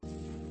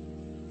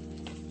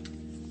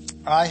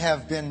I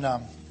have been,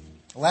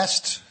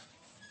 last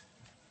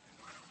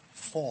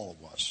fall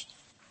it was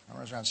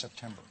around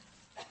September,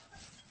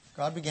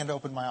 God began to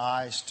open my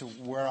eyes to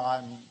where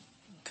I'm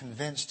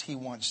convinced He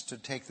wants to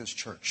take this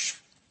church,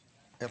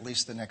 at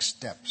least the next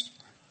steps.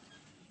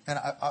 And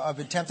I've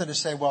been tempted to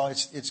say, well,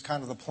 it's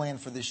kind of the plan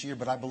for this year,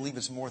 but I believe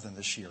it's more than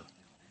this year.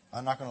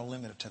 I'm not going to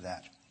limit it to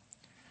that.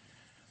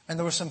 And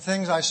there were some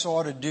things I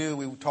saw to do.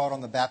 We taught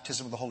on the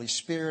baptism of the Holy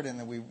Spirit, and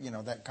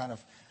then that kind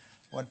of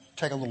would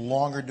take a little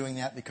longer doing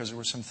that because there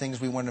were some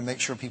things we wanted to make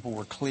sure people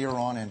were clear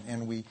on,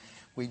 and we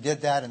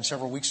did that. And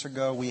several weeks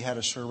ago, we had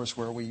a service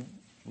where we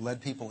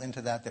led people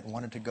into that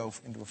wanted to go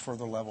into a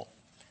further level.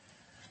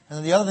 And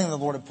then the other thing the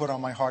Lord had put on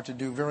my heart to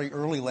do very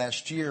early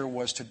last year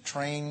was to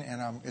train,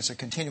 and it's a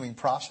continuing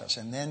process,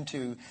 and then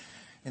to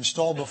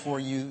install before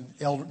you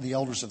the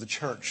elders of the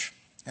church.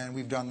 And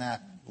we've done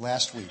that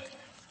last week.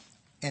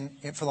 And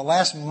for the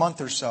last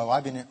month or so,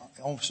 I've been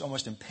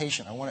almost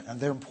impatient.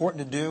 They're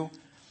important to do,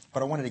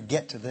 but I wanted to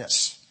get to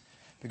this.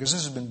 Because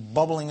this has been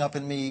bubbling up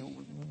in me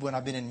when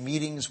I've been in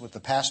meetings with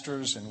the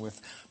pastors and with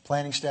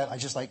planning staff. I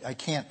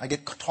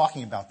get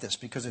talking about this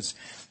because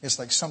it's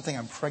like something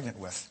I'm pregnant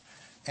with.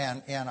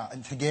 And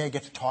today I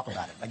get to talk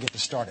about it. I get to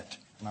start it.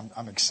 And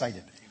I'm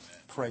excited.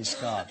 Praise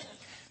God.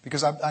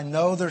 Because I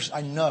know there's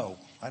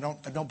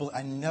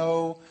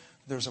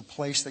a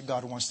place that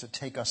God wants to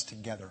take us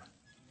together.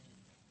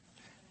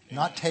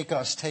 Not take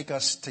us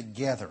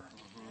together.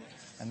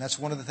 And that's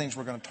one of the things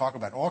we're going to talk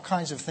about. All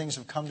kinds of things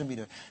have come to me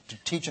to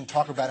teach and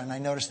talk about, and I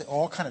notice they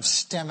all kind of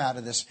stem out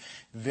of this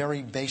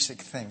very basic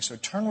thing. So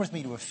turn with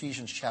me to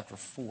Ephesians chapter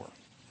 4.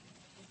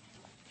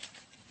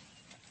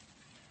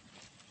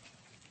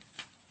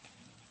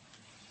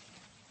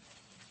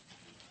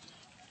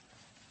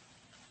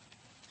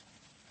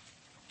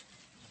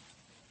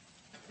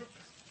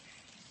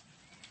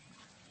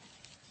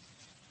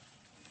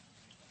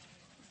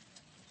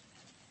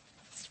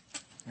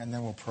 And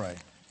then we'll pray.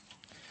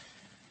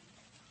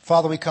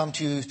 Father, we come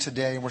to you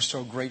today, and we're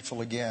so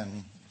grateful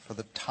again for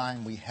the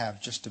time we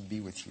have just to be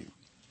with you.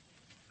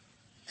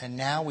 And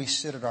now we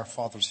sit at our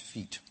Father's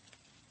feet,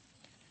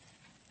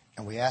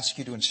 and we ask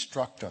you to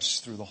instruct us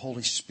through the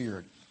Holy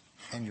Spirit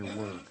and your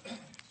word.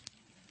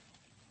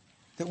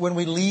 That when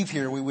we leave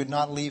here, we would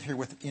not leave here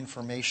with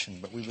information,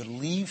 but we would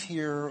leave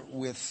here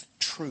with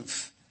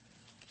truth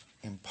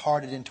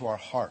imparted into our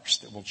hearts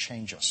that will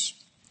change us.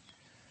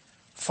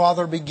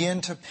 Father,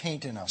 begin to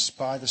paint in us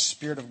by the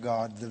Spirit of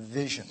God the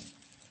vision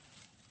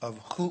of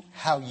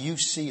how you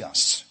see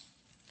us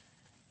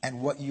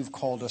and what you've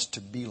called us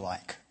to be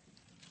like.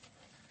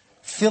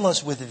 Fill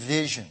us with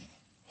vision,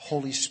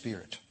 Holy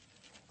Spirit,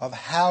 of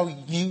how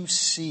you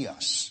see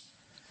us,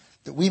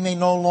 that we may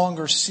no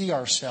longer see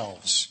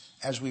ourselves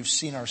as we've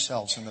seen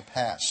ourselves in the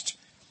past,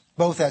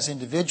 both as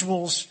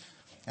individuals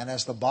and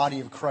as the body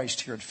of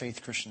Christ here at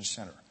Faith Christian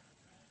Center.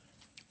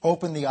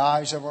 Open the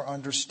eyes of our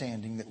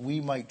understanding that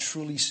we might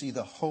truly see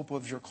the hope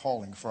of your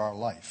calling for our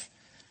life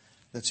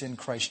that's in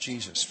Christ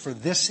Jesus. For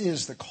this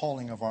is the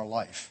calling of our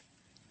life.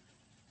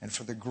 And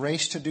for the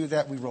grace to do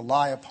that, we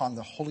rely upon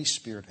the Holy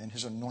Spirit and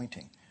His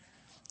anointing.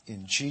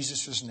 In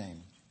Jesus'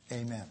 name,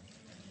 amen.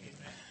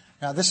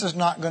 Now, this is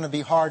not going to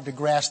be hard to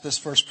grasp this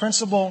first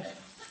principle,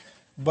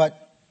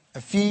 but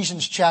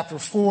Ephesians chapter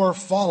 4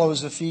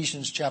 follows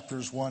Ephesians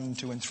chapters 1,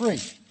 2, and 3.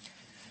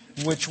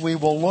 Which we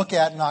will look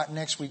at not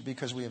next week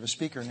because we have a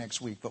speaker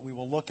next week, but we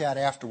will look at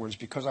afterwards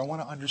because I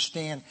want to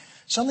understand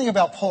something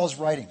about Paul's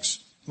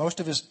writings, most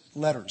of his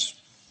letters.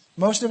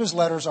 Most of his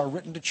letters are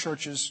written to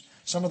churches.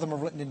 Some of them are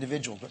written to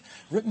individuals, but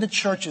written to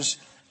churches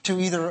to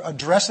either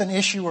address an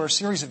issue or a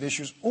series of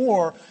issues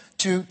or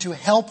to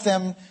help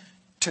them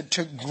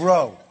to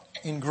grow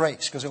in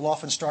grace, because he'll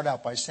often start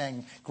out by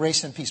saying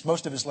grace and peace.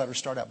 Most of his letters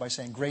start out by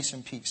saying grace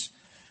and peace.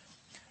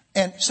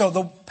 And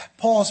so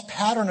Paul's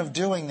pattern of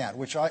doing that,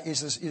 which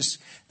is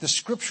the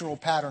scriptural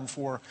pattern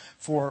for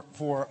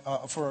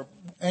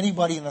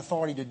anybody in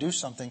authority to do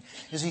something,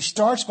 is he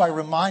starts by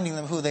reminding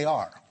them who they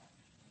are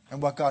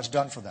and what God's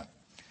done for them.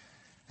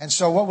 And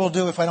so what we'll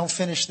do, if I don't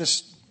finish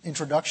this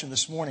introduction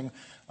this morning,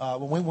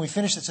 when we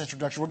finish this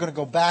introduction, we're going to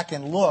go back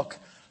and look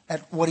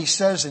at what he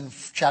says in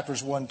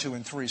chapters 1, 2,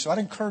 and 3. So I'd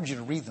encourage you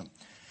to read them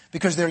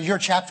because they're your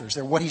chapters.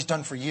 They're what he's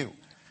done for you.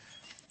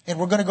 And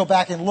we're going to go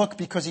back and look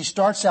because he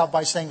starts out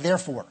by saying,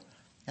 therefore.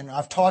 And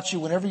I've taught you,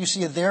 whenever you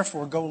see a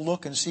therefore, go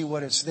look and see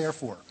what it's there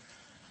for.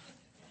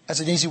 That's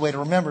an easy way to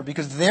remember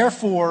because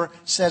therefore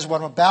says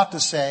what I'm about to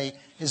say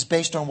is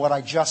based on what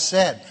I just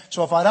said.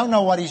 So if I don't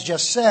know what he's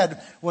just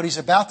said, what he's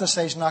about to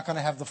say is not going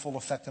to have the full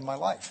effect in my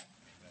life.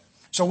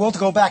 So we'll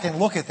go back and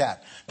look at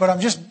that. But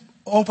I'm just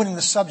opening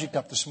the subject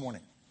up this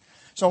morning.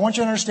 So I want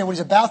you to understand what he's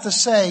about to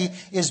say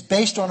is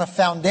based on a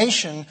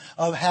foundation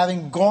of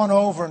having gone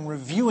over and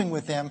reviewing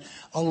with them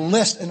a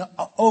list, an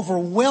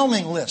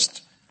overwhelming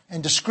list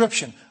and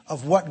description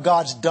of what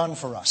God's done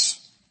for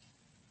us.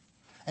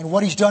 And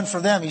what he's done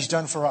for them, he's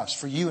done for us,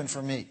 for you and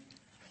for me.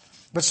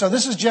 But so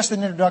this is just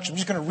an introduction. I'm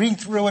just going to read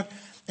through it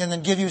and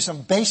then give you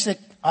some basic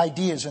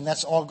ideas, and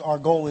that's all our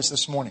goal is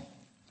this morning.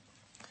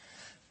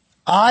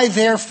 I,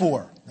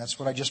 therefore, that's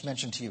what I just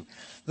mentioned to you,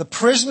 the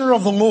prisoner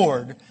of the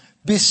Lord,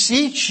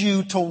 beseech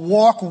you to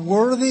walk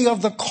worthy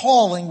of the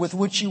calling with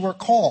which you were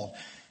called.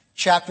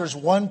 Chapters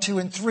 1, 2,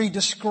 and 3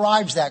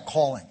 describes that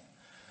calling.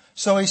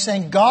 So he's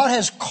saying, God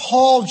has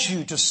called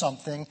you to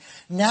something.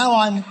 Now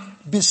I'm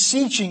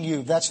beseeching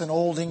you. That's an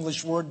old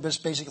English word,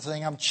 basically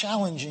saying I'm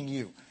challenging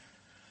you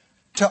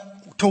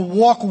to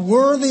walk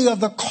worthy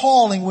of the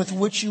calling with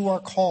which you are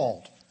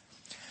called.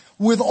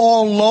 With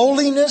all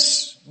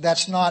lowliness,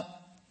 that's not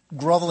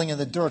groveling in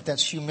the dirt,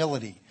 that's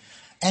humility.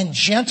 And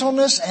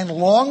gentleness and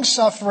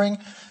long-suffering,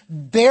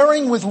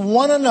 bearing with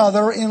one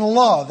another in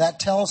love. That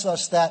tells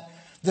us that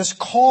this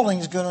calling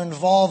is going to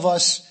involve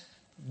us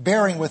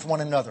bearing with one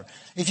another.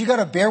 If you got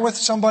to bear with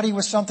somebody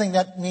with something,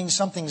 that means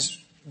something's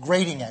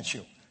grating at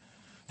you.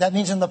 That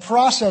means in the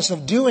process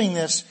of doing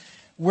this,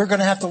 we're going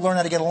to have to learn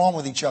how to get along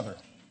with each other.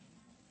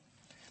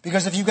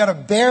 Because if you've got to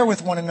bear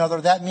with one another,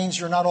 that means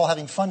you're not all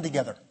having fun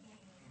together.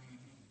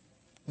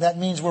 That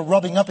means we're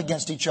rubbing up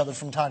against each other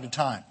from time to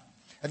time.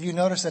 Have you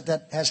noticed that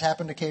that has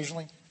happened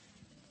occasionally?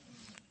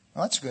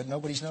 Well, that's good.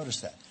 Nobody's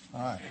noticed that.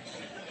 All right.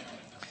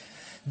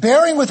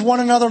 Bearing with one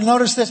another,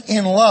 notice this,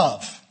 in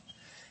love.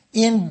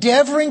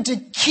 Endeavoring to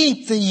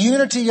keep the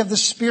unity of the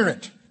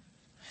Spirit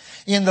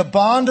in the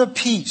bond of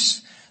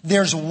peace.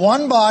 There's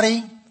one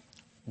body,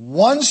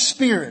 one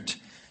Spirit,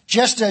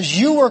 just as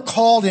you were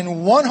called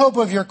in one hope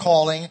of your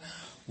calling,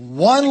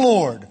 one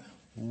Lord,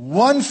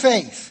 one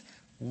faith,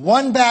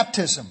 one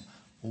baptism,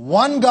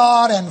 one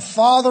God and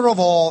Father of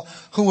all,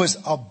 who is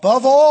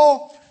above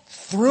all,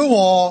 through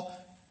all,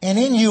 and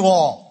in you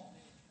all.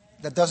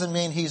 That doesn't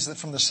mean he's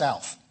from the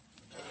south.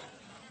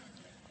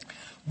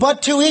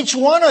 But to each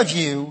one of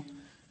you,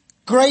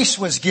 grace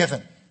was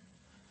given.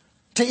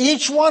 To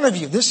each one of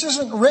you. This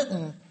isn't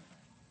written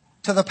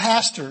to the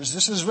pastors.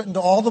 This is written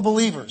to all the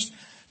believers.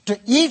 To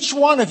each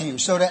one of you.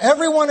 So to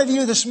every one of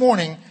you this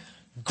morning,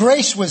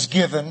 grace was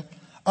given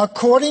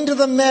according to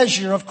the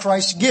measure of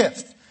Christ's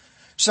gift.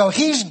 So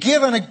he's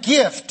given a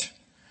gift,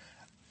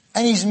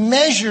 and he's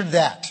measured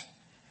that.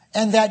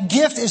 And that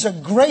gift is a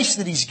grace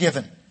that he's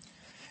given.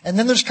 And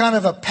then there's kind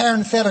of a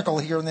parenthetical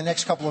here in the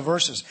next couple of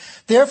verses.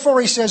 Therefore,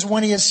 he says,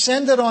 when he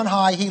ascended on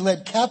high, he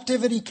led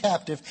captivity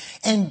captive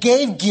and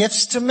gave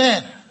gifts to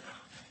men.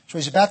 So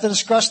he's about to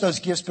discuss those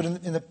gifts, but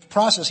in the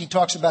process, he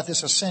talks about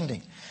this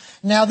ascending.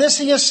 Now this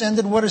he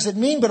ascended, what does it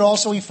mean? But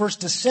also he first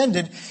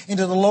descended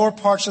into the lower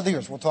parts of the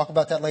earth. We'll talk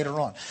about that later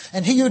on.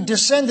 And he who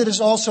descended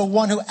is also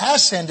one who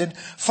ascended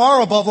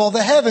far above all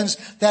the heavens,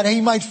 that he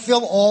might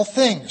fill all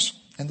things.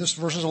 And this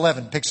verse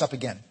 11 picks up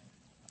again.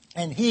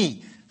 And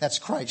he, that's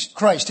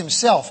Christ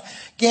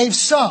himself, gave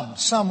some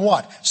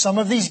what? Some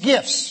of these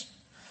gifts.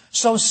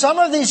 So some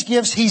of these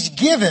gifts he's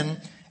given,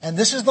 and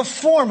this is the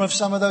form of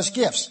some of those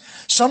gifts.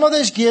 Some of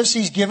these gifts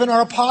he's given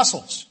our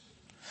apostles.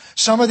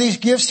 Some of these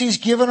gifts he's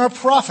given our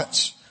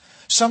prophets.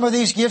 Some of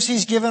these gifts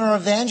he's given our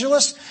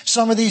evangelists.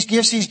 Some of these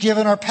gifts he's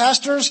given our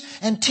pastors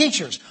and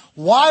teachers.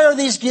 Why are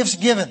these gifts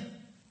given?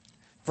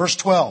 Verse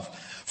 12.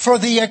 For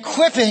the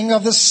equipping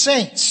of the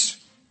saints.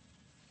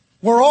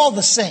 We're all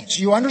the saints.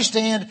 You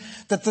understand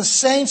that the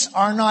saints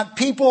are not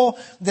people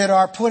that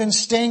are put in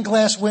stained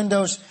glass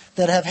windows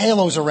that have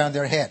halos around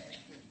their head.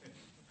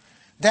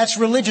 That's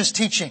religious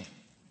teaching.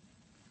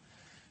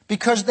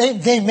 Because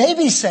they may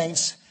be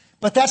saints,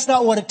 but that's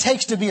not what it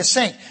takes to be a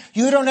saint.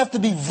 You don't have to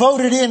be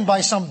voted in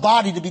by some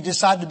body to be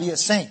decided to be a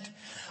saint.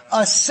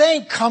 A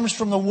saint comes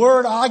from the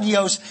word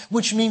agios,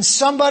 which means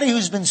somebody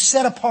who's been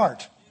set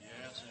apart.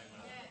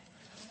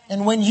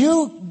 And when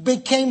you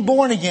became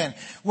born again,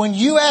 when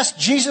you asked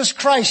Jesus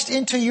Christ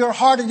into your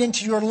heart and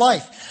into your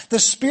life, the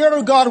Spirit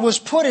of God was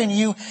put in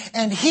you,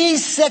 and He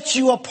set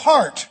you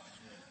apart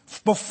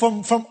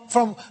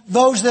from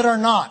those that are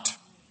not.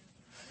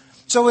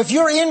 So if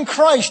you're in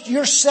Christ,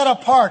 you're set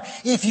apart.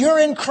 If you're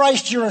in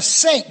Christ, you're a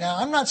saint. Now,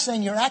 I'm not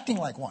saying you're acting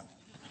like one.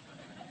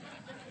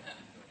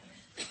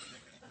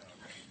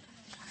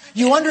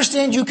 You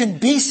understand you can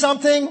be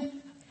something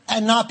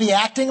and not be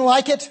acting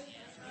like it?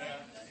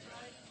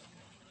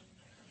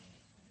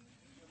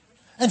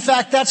 In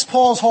fact, that's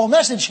Paul's whole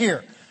message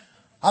here.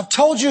 I've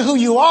told you who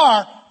you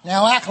are,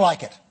 now act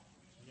like it.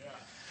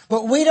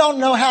 But we don't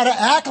know how to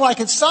act like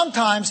it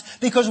sometimes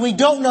because we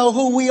don't know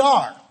who we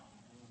are.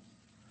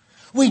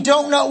 We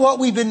don't know what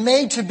we've been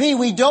made to be.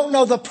 We don't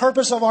know the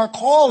purpose of our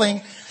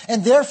calling.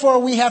 And therefore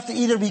we have to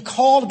either be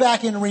called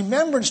back in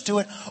remembrance to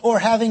it, or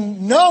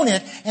having known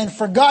it and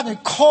forgotten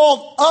it,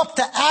 called up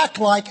to act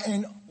like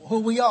who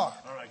we are.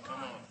 All right,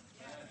 come on.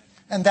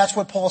 And that's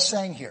what Paul's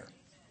saying here.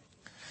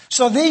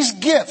 So these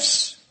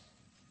gifts,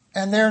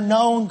 and they're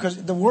known,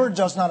 because the word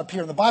does not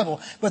appear in the Bible,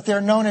 but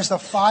they're known as the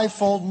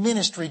fivefold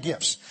ministry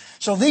gifts.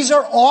 So these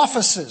are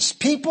offices,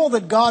 people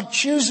that God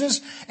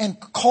chooses and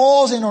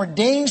calls and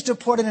ordains to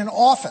put in an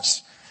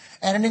office.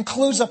 And it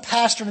includes a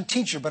pastor and a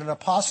teacher, but an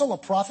apostle, a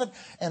prophet,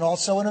 and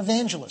also an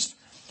evangelist.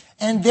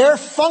 And their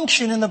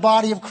function in the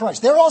body of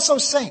Christ. They're also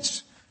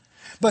saints.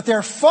 But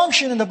their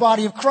function in the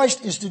body of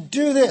Christ is to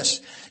do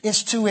this.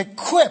 It's to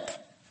equip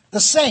the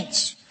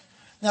saints.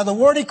 Now the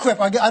word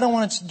equip, I don't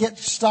want to get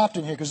stopped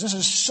in here because this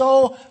is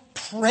so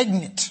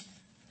pregnant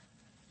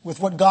with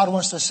what God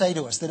wants to say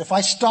to us. That if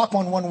I stop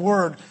on one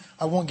word,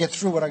 I won't get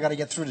through what I got to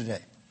get through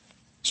today.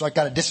 So I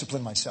got to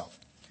discipline myself.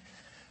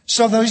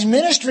 So those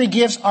ministry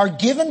gifts are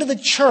given to the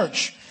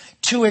church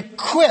to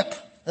equip,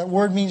 that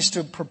word means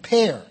to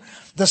prepare,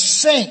 the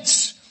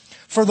saints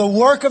for the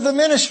work of the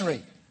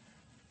ministry.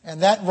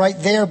 And that right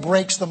there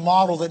breaks the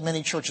model that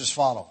many churches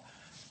follow.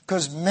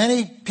 Because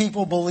many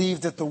people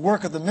believe that the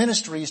work of the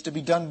ministry is to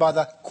be done by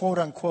the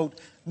quote-unquote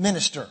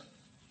minister.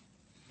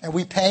 And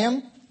we pay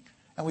him,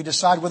 and we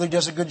decide whether he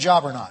does a good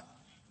job or not.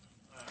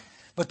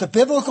 But the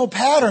biblical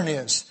pattern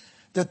is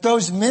that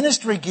those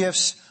ministry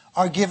gifts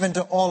are given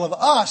to all of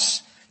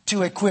us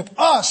to equip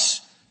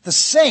us, the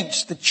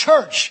saints, the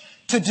church,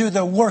 to do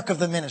the work of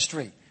the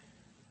ministry.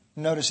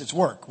 Notice it's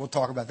work. We'll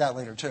talk about that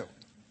later too.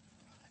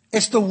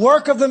 It's the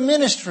work of the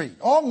ministry.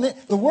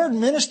 The word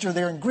minister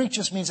there in Greek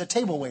just means a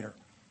table waiter.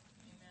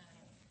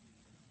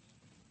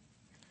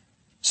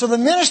 So the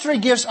ministry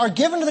gifts are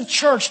given to the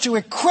church to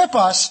equip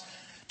us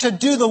to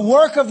do the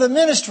work of the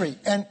ministry.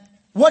 And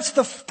what's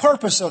the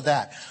purpose of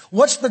that?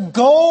 What's the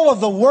goal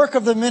of the work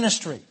of the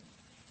ministry?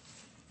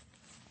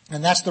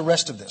 And that's the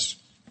rest of this.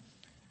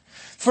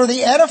 For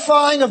the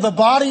edifying of the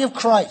body of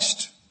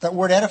Christ. That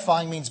word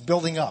edifying means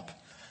building up.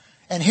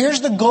 And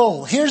here's the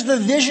goal. Here's the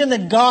vision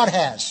that God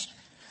has.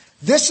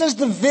 This is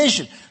the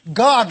vision.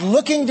 God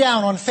looking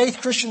down on Faith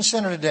Christian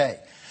Center today.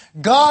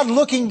 God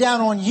looking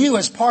down on you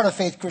as part of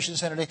Faith Christian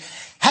Center today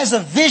has a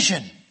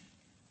vision.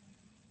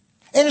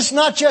 And it's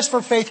not just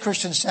for Faith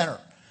Christian Center.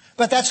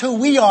 But that's who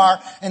we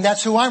are and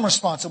that's who I'm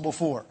responsible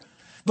for.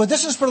 But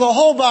this is for the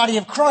whole body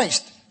of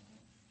Christ.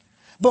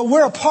 But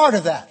we're a part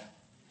of that.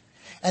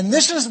 And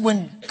this is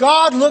when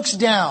God looks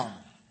down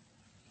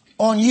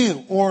on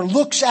you or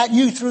looks at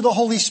you through the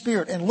Holy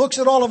Spirit and looks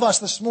at all of us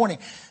this morning.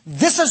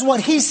 This is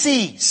what He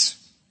sees.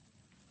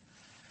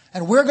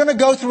 And we're going to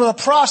go through the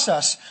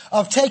process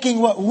of taking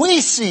what we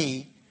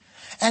see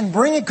and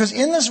bring it, because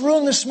in this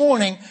room this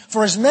morning,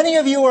 for as many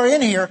of you who are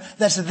in here,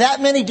 that's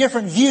that many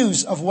different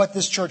views of what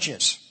this church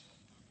is.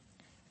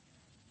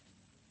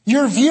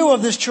 Your view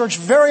of this church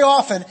very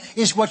often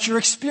is what your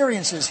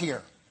experience is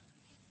here.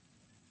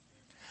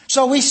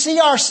 So we see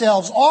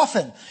ourselves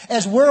often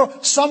as we're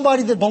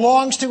somebody that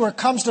belongs to or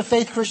comes to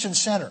Faith Christian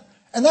Center.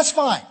 And that's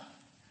fine.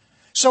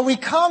 So we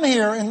come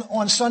here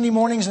on Sunday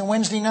mornings and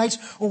Wednesday nights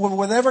or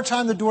whatever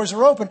time the doors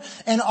are open,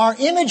 and our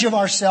image of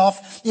ourselves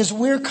is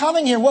we're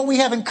coming here. What we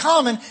have in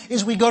common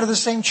is we go to the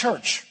same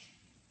church.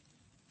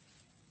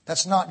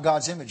 That's not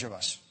God's image of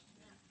us.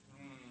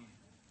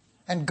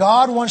 And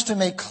God wants to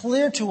make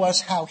clear to us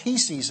how He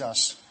sees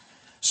us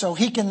so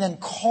He can then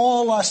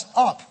call us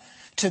up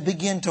to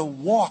begin to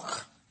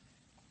walk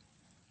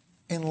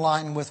in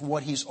line with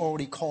what He's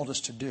already called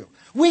us to do.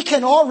 We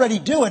can already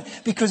do it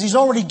because He's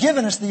already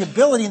given us the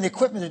ability and the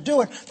equipment to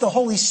do it. The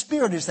Holy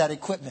Spirit is that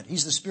equipment.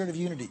 He's the Spirit of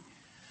unity.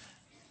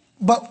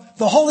 But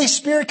the Holy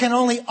Spirit can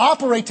only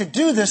operate to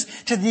do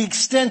this to the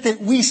extent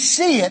that we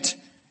see it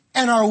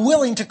and are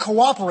willing to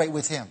cooperate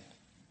with Him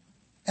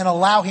and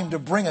allow Him to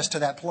bring us to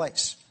that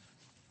place.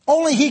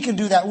 Only He can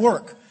do that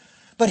work.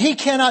 But He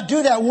cannot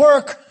do that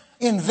work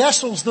in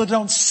vessels that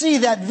don't see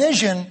that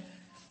vision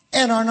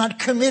and are not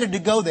committed to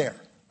go there.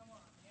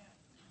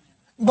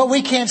 But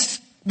we can't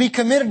be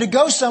committed to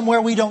go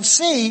somewhere we don't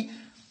see,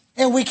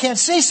 and we can't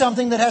see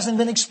something that hasn't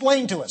been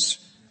explained to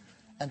us.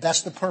 And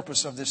that's the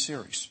purpose of this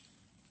series.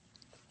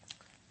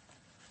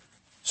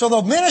 So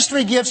the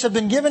ministry gifts have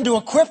been given to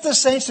equip the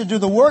saints to do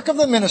the work of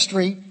the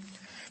ministry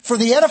for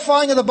the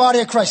edifying of the body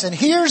of Christ. And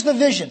here's the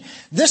vision.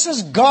 This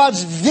is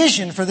God's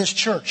vision for this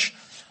church.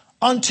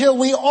 Until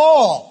we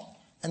all,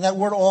 and that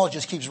word all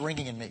just keeps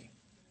ringing in me.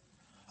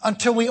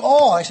 Until we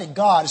all, I say,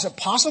 God, is it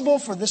possible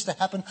for this to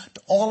happen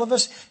to all of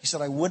us? He said,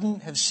 I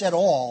wouldn't have said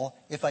all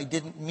if I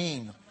didn't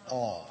mean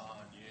all.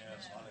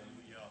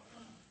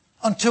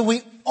 Until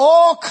we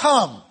all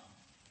come,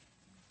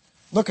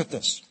 look at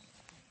this,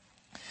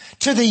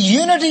 to the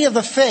unity of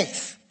the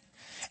faith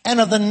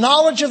and of the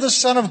knowledge of the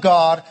Son of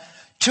God,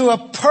 to a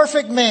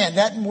perfect man.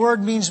 That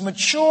word means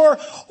mature,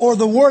 or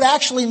the word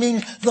actually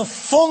means the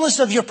fullness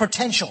of your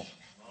potential.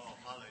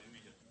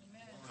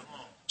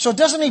 So it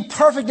doesn't mean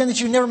perfect in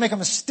that you never make a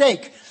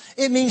mistake.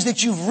 It means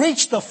that you've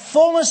reached the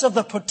fullness of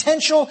the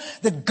potential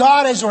that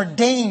God has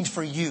ordained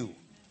for you.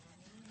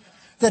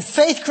 That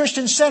Faith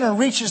Christian Center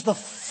reaches the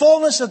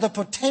fullness of the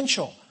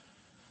potential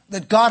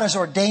that God has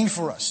ordained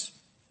for us.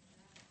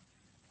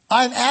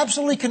 I'm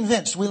absolutely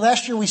convinced.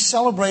 Last year we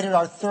celebrated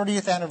our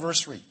 30th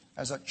anniversary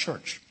as a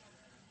church.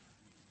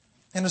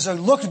 And as I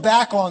looked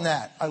back on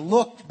that,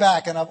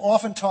 and I've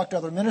often talked to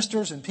other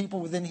ministers and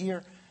people within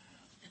here,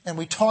 and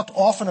we talked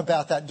often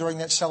about that during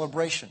that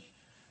celebration.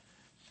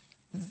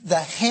 The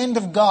hand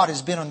of God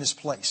has been on this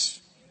place.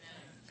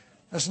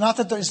 It's not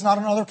that it's not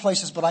in other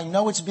places, but I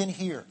know it's been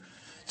here.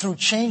 Through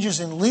changes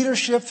in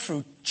leadership,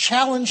 through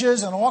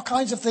challenges and all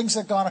kinds of things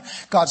that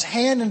God's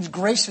hand and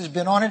grace has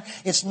been on it.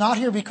 It's not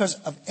here because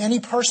of any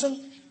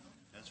person.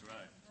 That's right.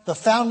 The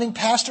founding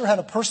pastor had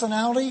a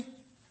personality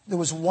that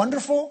was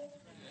wonderful.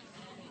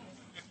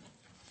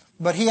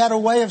 But he had a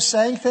way of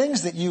saying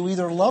things that you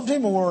either loved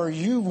him or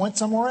you went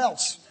somewhere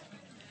else.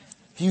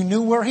 You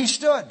knew where he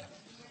stood.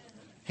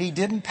 He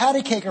didn't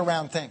patty cake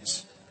around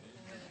things.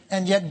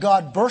 And yet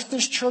God birthed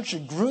this church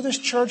and grew this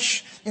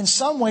church in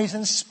some ways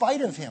in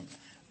spite of him.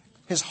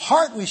 His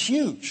heart was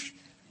huge.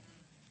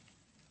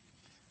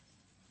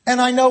 And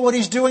I know what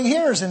he's doing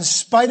here is in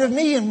spite of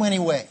me in many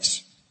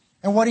ways.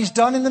 And what he's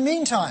done in the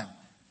meantime.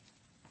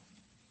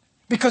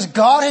 Because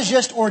God has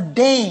just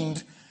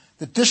ordained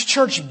that this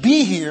church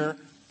be here.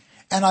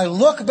 And I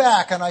look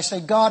back and I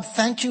say, God,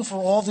 thank you for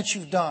all that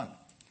you've done.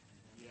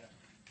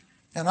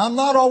 And I'm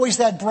not always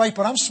that bright,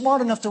 but I'm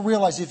smart enough to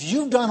realize if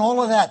you've done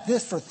all of that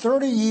this for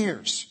 30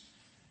 years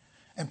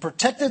and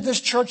protected this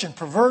church and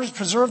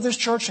preserved this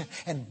church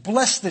and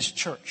blessed this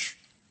church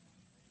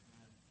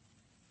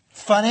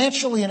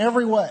financially in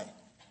every way,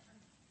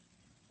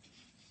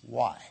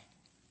 why?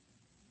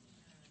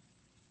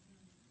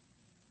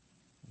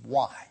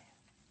 Why?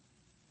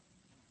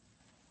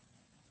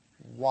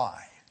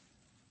 Why?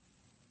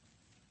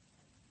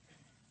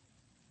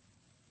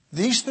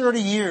 These 30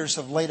 years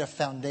have laid a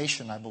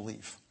foundation, I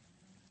believe.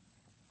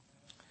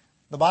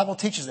 The Bible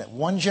teaches that.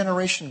 One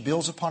generation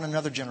builds upon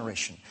another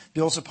generation,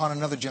 builds upon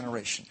another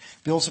generation,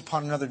 builds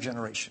upon another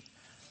generation.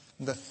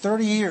 The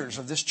 30 years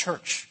of this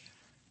church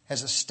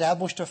has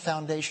established a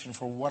foundation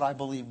for what I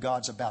believe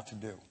God's about to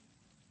do.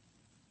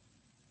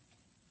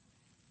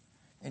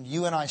 And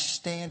you and I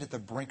stand at the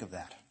brink of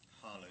that.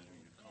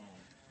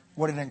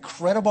 What an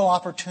incredible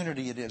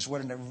opportunity it is. What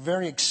a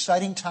very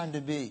exciting time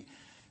to be.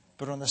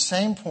 But on the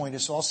same point,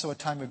 it's also a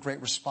time of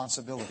great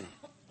responsibility.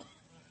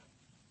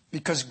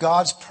 Because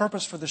God's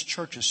purpose for this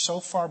church is so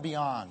far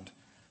beyond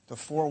the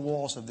four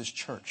walls of this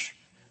church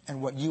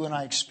and what you and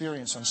I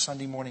experience on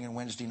Sunday morning and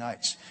Wednesday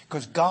nights.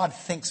 Because God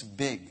thinks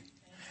big.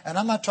 And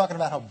I'm not talking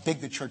about how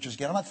big the churches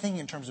get. I'm not thinking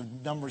in terms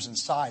of numbers and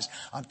size.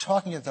 I'm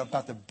talking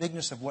about the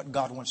bigness of what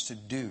God wants to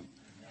do.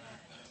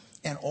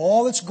 And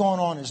all that's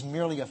going on is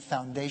merely a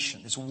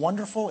foundation. It's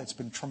wonderful. It's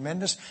been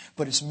tremendous.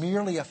 But it's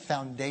merely a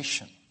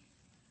foundation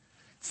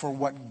for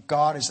what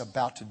God is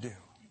about to do.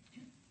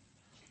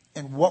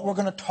 And what we're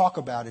going to talk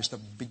about is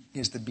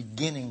the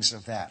beginnings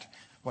of that.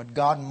 What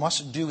God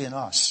must do in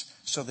us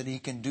so that he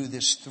can do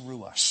this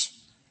through us.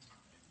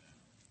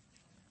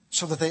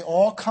 So that they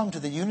all come to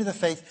the unity of the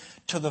faith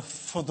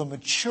for the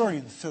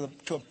maturity,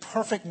 to a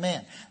perfect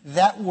man.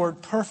 That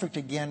word perfect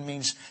again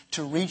means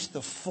to reach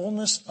the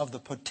fullness of the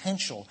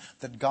potential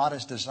that God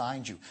has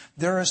designed you.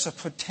 There is a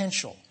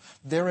potential.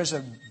 There is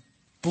a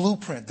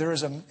blueprint. There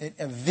is a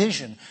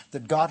vision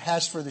that God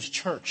has for this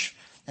church.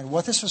 And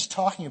what this is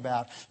talking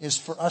about is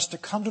for us to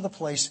come to the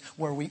place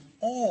where we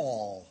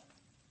all,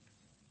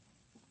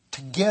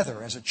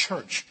 together as a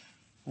church,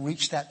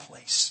 reach that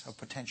place of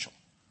potential.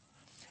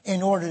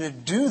 In order to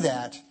do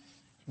that,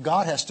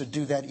 God has to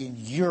do that in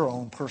your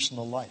own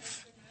personal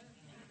life.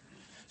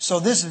 So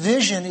this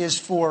vision is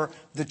for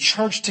the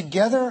church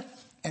together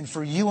and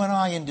for you and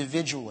I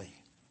individually.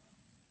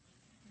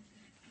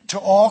 To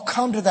all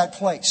come to that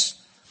place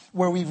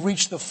where we've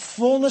reached the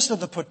fullness of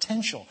the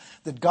potential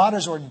that God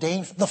has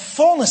ordained, the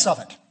fullness of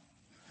it.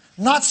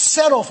 Not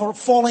settle for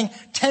falling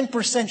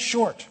 10%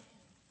 short.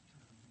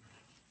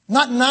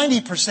 Not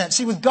 90%.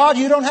 See, with God,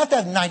 you don't have to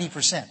have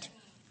 90%.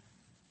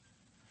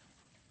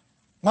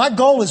 My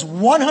goal is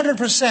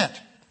 100%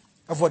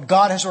 of what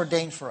God has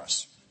ordained for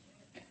us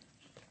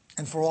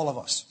and for all of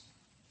us.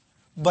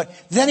 But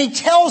then he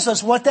tells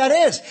us what that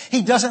is.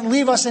 He doesn't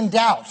leave us in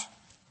doubt.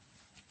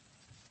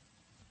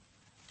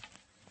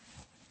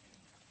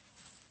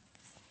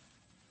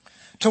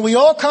 Till we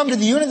all come to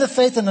the unity of the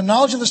faith and the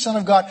knowledge of the Son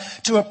of God,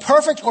 to a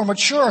perfect or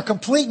mature or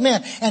complete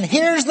man. And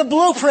here's the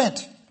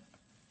blueprint.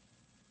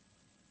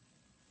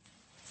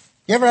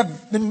 You ever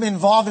have been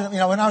involved in,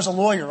 when I was a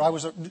lawyer,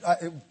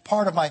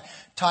 part of my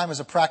time as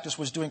a practice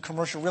was doing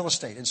commercial real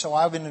estate. And so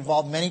I've been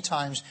involved many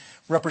times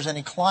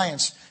representing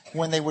clients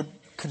when they would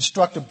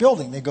construct a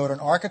building. They go to an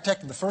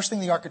architect, and the first thing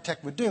the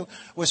architect would do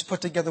was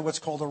put together what's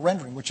called a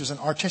rendering, which is an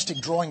artistic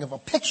drawing of a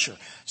picture.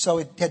 So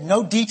it had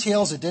no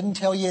details. It didn't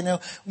tell you,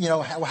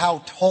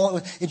 how tall it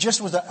was. It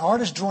just was an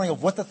artist drawing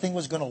of what the thing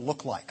was going to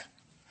look like.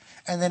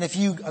 And then if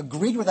you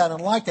agreed with that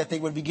and liked that, they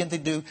would begin to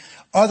do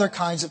other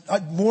kinds of,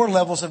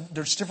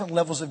 there's different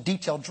levels of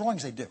detailed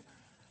drawings they do.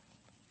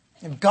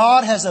 And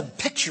God has a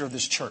picture of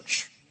this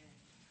church.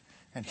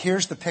 And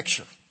here's the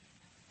picture.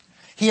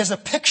 He has a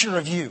picture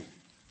of you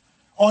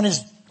on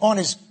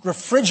his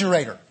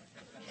refrigerator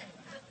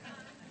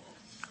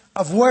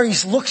of where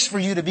he looks for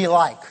you to be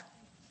like.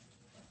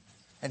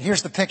 And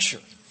here's the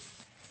picture.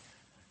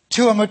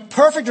 To a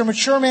perfect or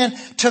mature man,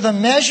 to the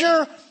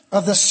measure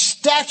of the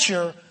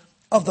stature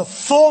of the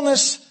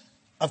fullness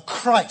of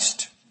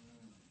Christ.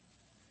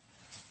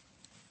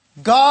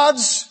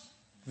 God's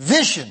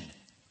vision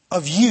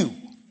of you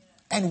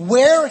and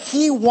where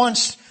he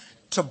wants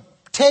to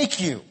take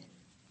you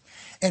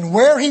and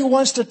where he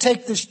wants to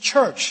take this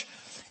church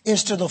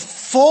is to the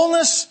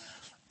fullness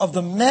of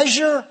the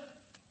measure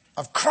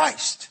of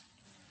Christ.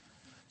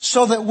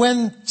 So that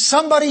when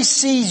somebody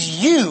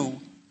sees you,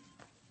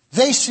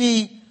 they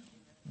see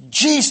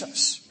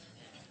Jesus.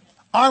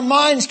 Our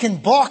minds can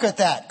balk at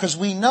that because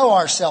we know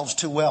ourselves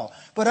too well.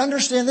 But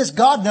understand this,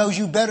 God knows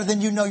you better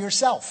than you know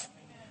yourself.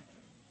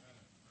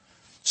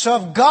 So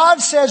if God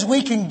says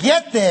we can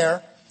get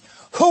there,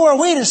 who are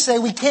we to say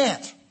we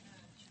can't?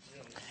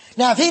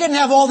 Now, if He didn't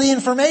have all the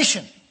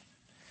information,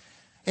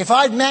 if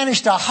I'd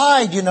managed to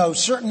hide,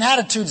 certain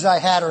attitudes I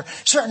had or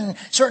certain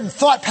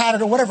thought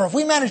pattern or whatever, if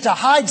we managed to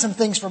hide some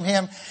things from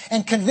Him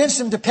and convince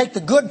Him to pick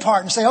the good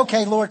part and say,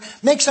 okay, Lord,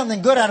 make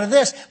something good out of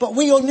this, but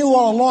we knew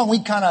all along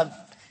we'd kind of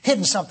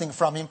hidden something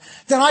from Him,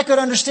 then I could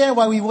understand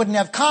why we wouldn't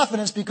have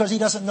confidence because He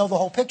doesn't know the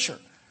whole picture.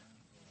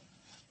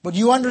 But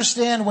you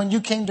understand when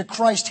you came to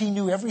Christ, He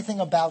knew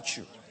everything about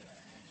you.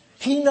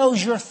 He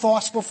knows your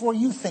thoughts before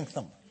you think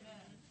them.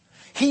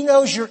 He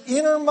knows your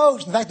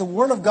innermost. In fact, the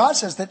Word of God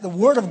says that the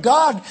Word of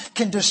God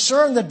can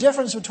discern the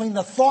difference between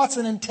the thoughts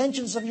and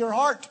intentions of your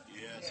heart.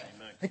 Yes,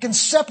 it can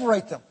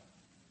separate them.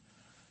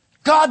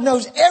 God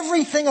knows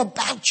everything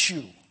about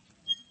you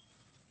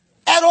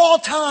at all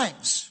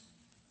times,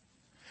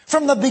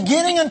 from the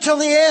beginning until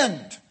the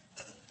end.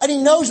 And He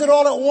knows it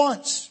all at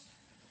once.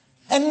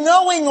 And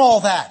knowing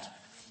all that,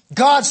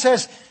 God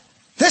says,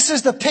 this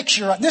is the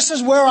picture. This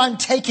is where I'm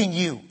taking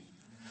you.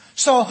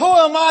 So who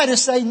am I to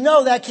say,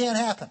 no, that can't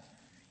happen?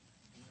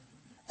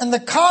 And the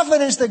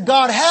confidence that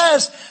God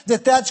has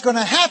that that's going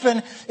to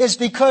happen is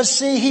because,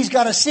 see, He's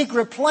got a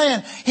secret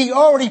plan. He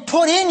already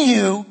put in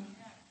you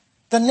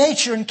the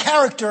nature and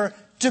character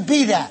to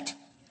be that.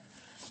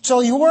 So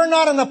you were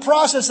not in the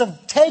process of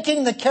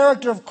taking the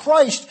character of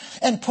Christ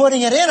and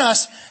putting it in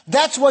us.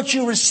 That's what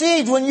you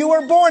received when you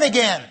were born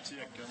again.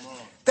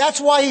 That's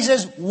why He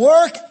says,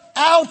 work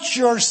out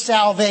your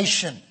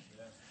salvation.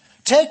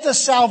 Take the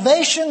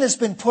salvation that's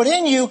been put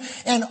in you,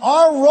 and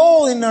our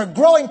role in the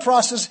growing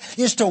process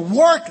is to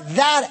work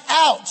that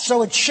out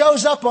so it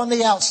shows up on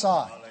the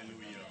outside.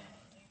 Hallelujah.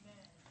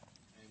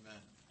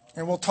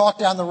 And we'll talk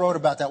down the road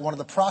about that. One of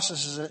the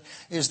processes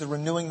is the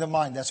renewing the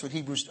mind. That's what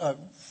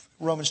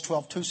Romans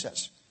 12:2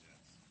 says.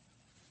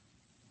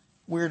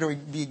 We're to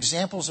be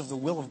examples of the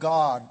will of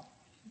God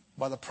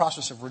by the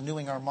process of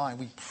renewing our mind.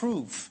 We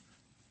prove.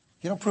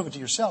 You don't prove it to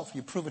yourself.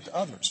 You prove it to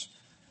others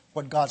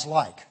what God's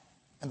like.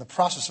 And the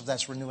process of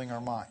that's renewing our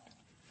mind.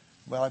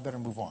 Well, I better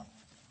move on.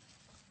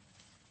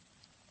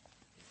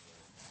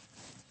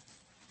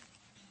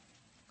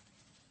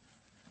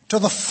 To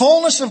the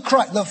fullness of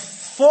Christ. The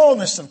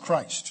fullness of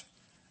Christ.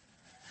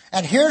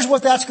 And here's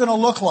what that's going to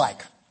look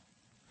like.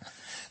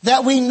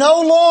 That we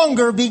no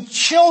longer be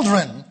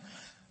children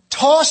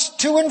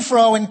tossed to and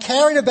fro and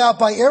carried about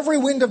by every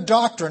wind of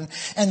doctrine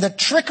and the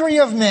trickery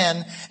of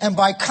men and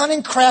by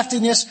cunning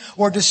craftiness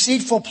or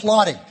deceitful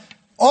plotting.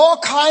 All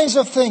kinds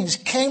of things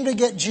came to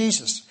get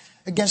Jesus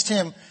against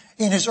Him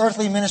in His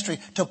earthly ministry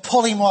to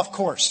pull Him off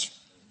course.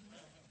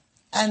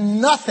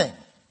 And nothing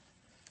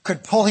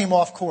could pull Him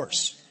off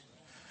course.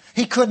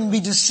 He couldn't be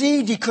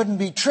deceived. He couldn't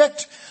be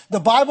tricked. The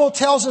Bible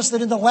tells us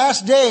that in the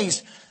last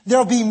days,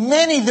 there'll be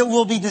many that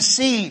will be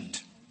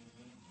deceived.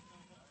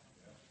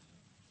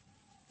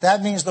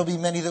 That means there'll be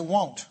many that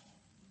won't.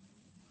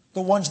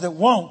 The ones that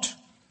won't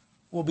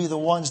will be the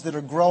ones that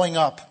are growing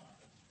up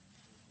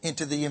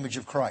into the image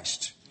of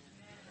Christ.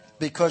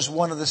 Because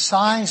one of the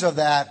signs of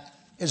that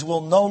is we'll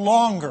no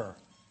longer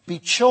be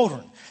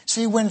children.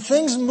 See, when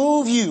things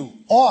move you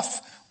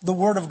off the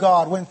Word of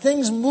God, when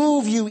things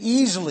move you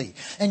easily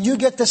and you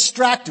get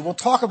distracted, we'll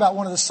talk about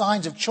one of the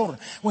signs of children.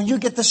 When you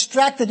get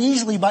distracted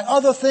easily by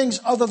other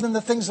things other than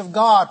the things of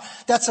God,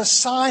 that's a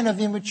sign of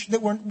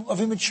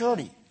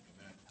immaturity,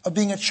 of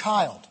being a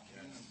child.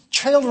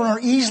 Children are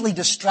easily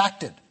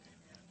distracted.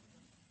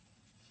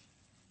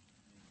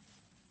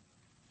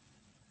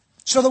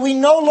 So that we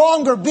no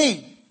longer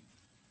be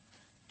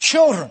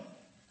children,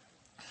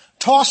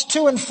 tossed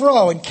to and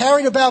fro and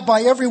carried about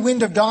by every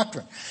wind of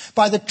doctrine,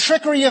 by the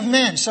trickery of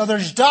men. So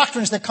there's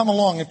doctrines that come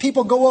along and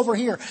people go over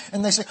here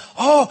and they say,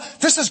 oh,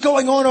 this is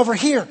going on over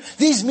here.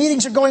 These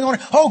meetings are going on.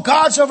 Oh,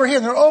 God's over here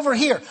and they're over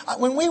here.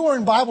 When we were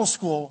in Bible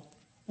school,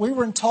 we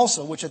were in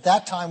Tulsa, which at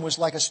that time was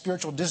like a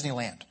spiritual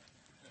Disneyland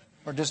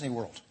or Disney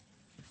World.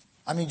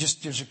 I mean,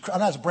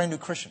 I was a brand new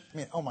Christian. I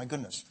mean, oh my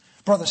goodness.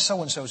 Brother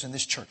so-and-so's in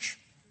this church.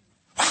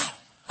 Wow,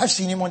 I've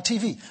seen him on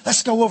TV.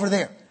 Let's go over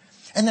there.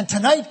 And then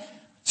tonight,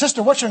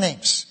 sister, what's your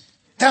names?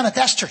 Down at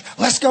that church.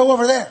 Let's go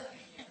over there.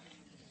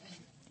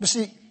 But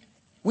see,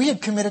 we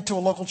had committed to a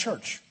local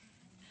church.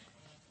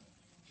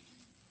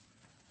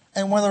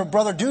 And when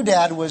Brother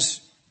Doodad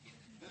was,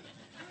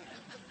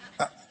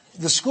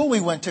 the school we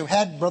went to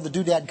had Brother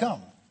Doodad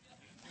come.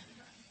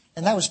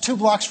 And that was 2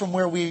 blocks from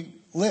where we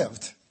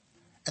lived.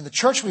 And the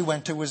church we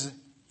went to was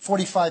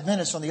 45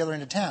 minutes on the other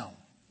end of town.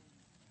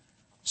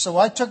 So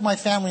I took my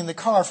family in the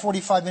car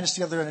 45 minutes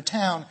to the other end of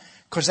town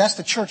because that's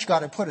the church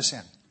God had put us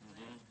in.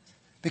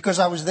 Because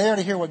I was there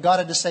to hear what God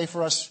had to say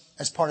for us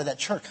as part of that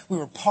church. We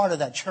were part of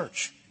that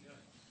church.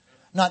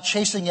 Not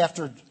chasing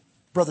after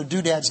Brother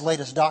Doodad's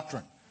latest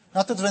doctrine.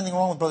 Not that there's anything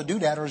wrong with Brother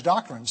Doodad or his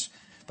doctrines,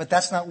 but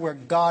that's not where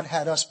God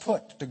had us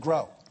put to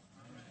grow.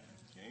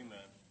 Amen.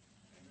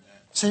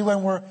 See,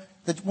 when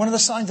that one of the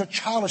signs of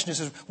childishness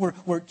is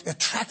we're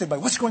attracted by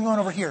what's going on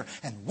over here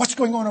and what's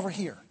going on over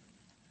here,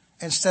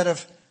 instead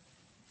of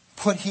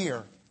put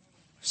here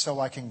so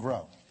I can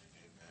grow.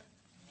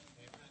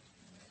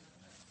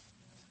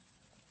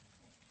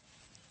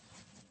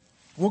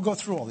 We'll go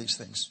through all these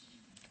things.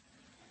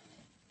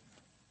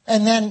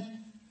 And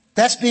then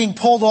that's being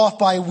pulled off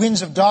by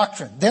winds of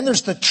doctrine. Then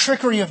there's the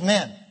trickery of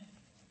men.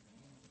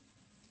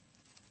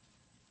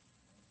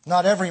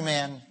 Not every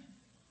man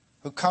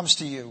who comes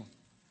to you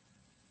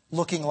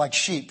looking like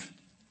sheep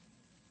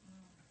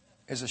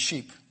is a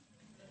sheep.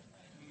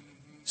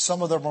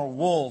 Some of them are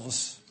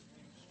wolves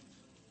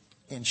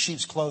in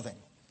sheep's clothing.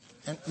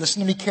 And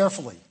listen to me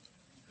carefully.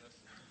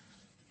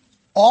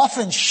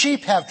 Often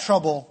sheep have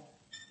trouble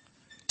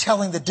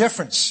telling the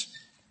difference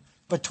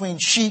between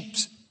sheep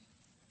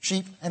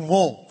and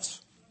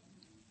wolves.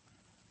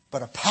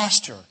 But a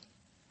pastor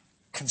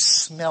can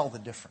smell the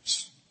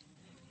difference.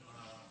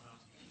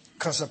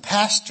 Because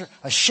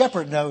a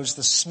shepherd knows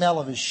the smell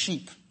of his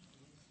sheep.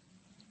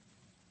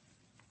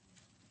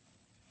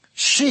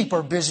 Sheep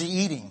are busy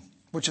eating,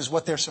 which is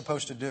what they're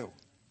supposed to do.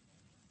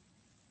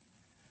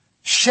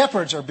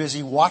 Shepherds are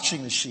busy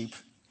watching the sheep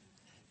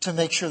to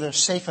make sure they're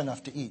safe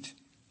enough to eat.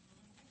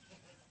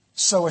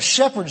 So a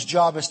shepherd's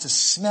job is to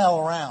smell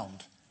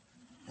around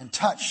and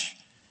touch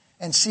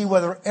and see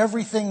whether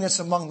everything that's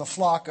among the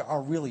flock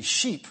are really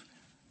sheep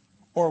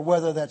or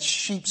whether that's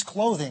sheep's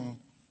clothing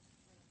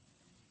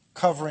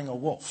covering a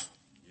wolf.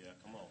 Yeah,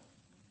 come on.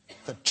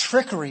 The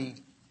trickery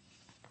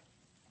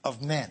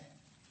of men.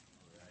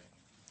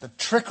 The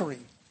trickery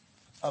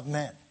of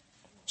men.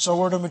 So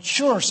we're to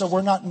mature so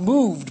we're not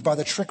moved by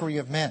the trickery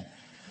of men.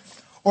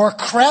 Or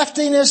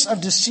craftiness of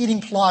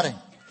deceiving plotting.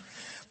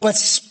 But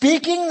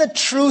speaking the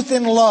truth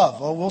in love,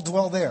 we'll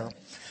dwell there,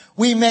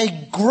 we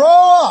may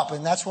grow up,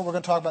 and that's what we're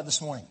going to talk about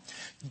this morning,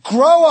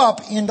 grow up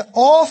into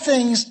all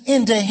things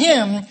into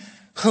Him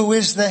who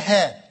is the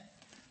head.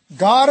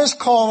 God is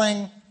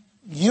calling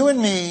you and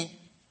me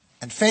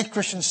and Faith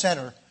Christian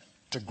Center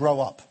to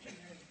grow up.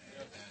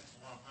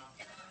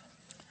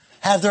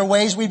 Have there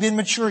ways we've been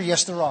mature?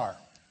 Yes, there are.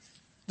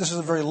 This is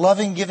a very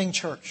loving, giving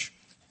church.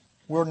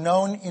 We're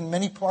known in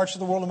many parts of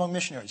the world among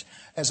missionaries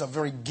as a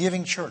very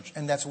giving church.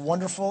 And that's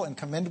wonderful and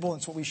commendable. And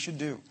it's what we should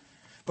do.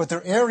 But there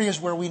are areas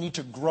where we need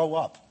to grow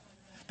up.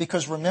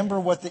 Because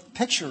remember what the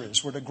picture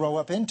is we're to grow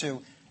up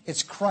into.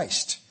 It's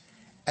Christ.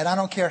 And I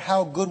don't care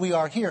how good we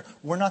are here.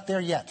 We're not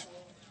there yet.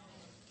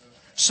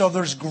 So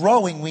there's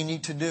growing we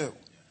need to do.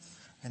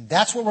 And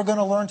that's what we're going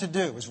to learn to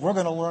do. Is we're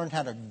going to learn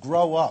how to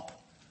grow up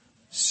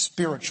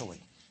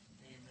spiritually.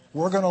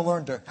 We're going to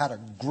learn how to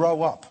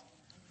grow up.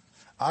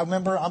 I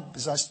remember,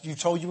 as I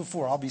told you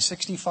before, I'll be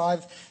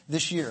 65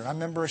 this year. I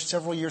remember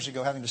several years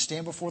ago having to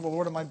stand before the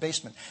Lord in my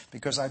basement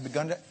because I'd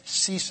begun to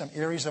see some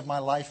areas of my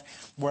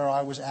life where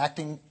I was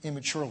acting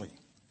immaturely.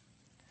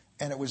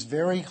 And it was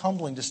very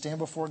humbling to stand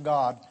before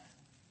God.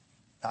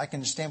 I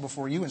can stand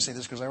before you and say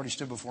this because I already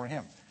stood before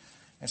Him.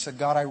 And said,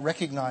 God, I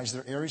recognize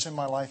there are areas in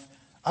my life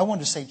I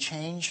wanted to say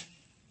change.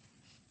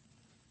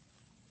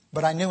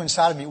 But I knew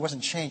inside of me it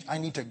wasn't change. I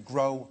need to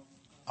grow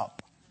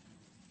up.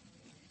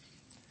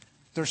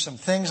 There's some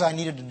things I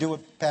needed to do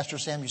what Pastor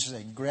Sam used to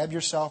say. Grab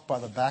yourself by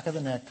the back of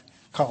the neck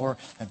collar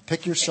and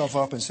pick yourself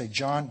up and say,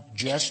 John,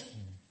 just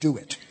do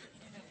it.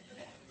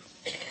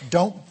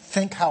 Don't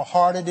think how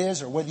hard it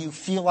is or whether you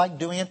feel like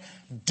doing it.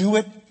 Do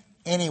it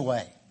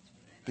anyway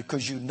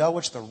because you know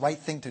it's the right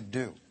thing to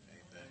do.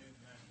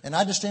 And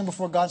I just stand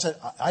before God and said,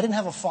 I didn't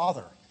have a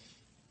father.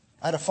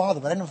 I had a father,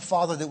 but I didn't have a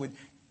father that would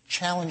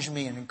challenge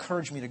me and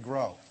encourage me to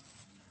grow.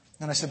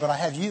 And I said, but I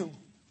have you.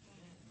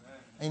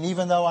 And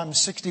even though I'm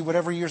 60,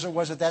 whatever years it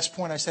was at that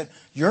point, I said,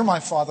 you're my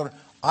father.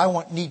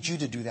 I need you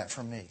to do that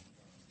for me.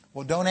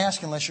 Well, don't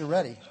ask unless you're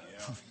ready.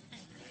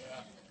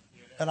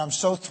 And I'm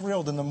so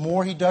thrilled. And the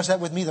more He does that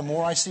with me, the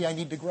more I see I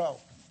need to grow.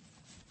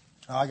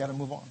 I got to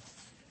move on.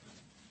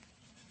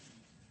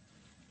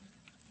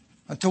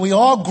 Until we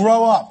all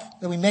grow up,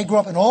 that we may grow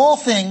up in all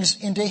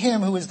things into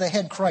Him who is the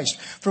head,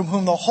 Christ, from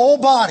whom the whole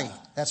body,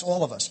 that's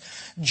all of us,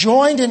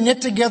 joined and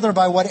knit together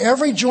by what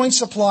every joint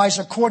supplies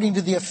according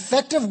to the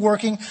effective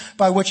working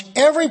by which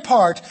every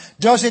part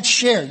does its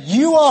share.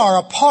 You are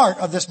a part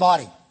of this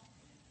body.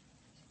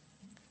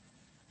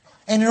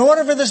 And in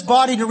order for this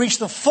body to reach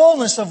the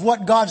fullness of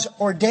what God's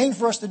ordained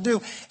for us to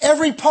do,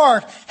 every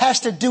part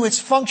has to do its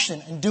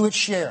function and do its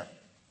share.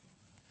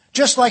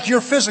 Just like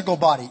your physical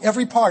body,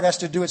 every part has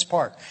to do its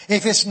part.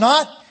 If it's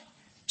not,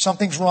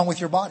 something's wrong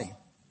with your body.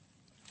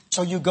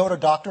 So you go to a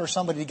doctor or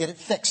somebody to get it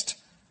fixed.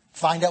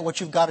 Find out what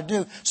you've got to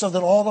do so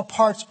that all the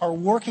parts are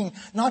working,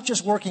 not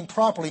just working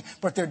properly,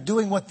 but they're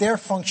doing what their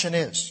function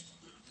is.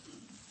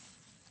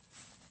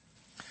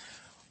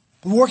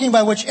 Working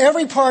by which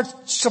every part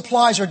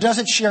supplies or does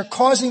its share,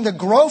 causing the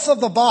growth of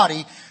the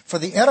body for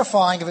the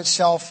edifying of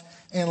itself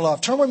in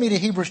love. Turn with me to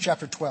Hebrews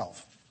chapter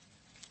 12.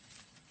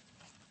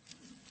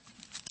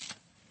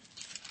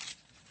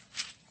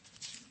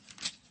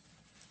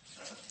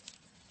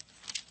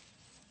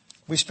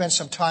 We spent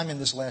some time in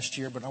this last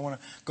year, but I want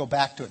to go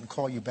back to it and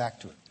call you back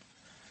to it.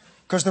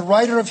 Because the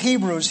writer of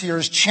Hebrews here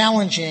is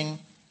challenging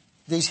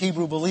these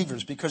Hebrew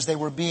believers because they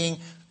were being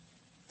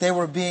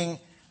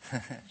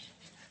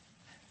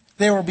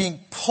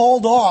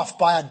pulled off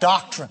by a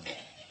doctrine.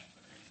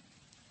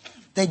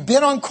 They'd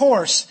been on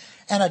course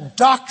and a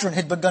doctrine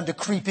had begun to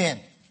creep in.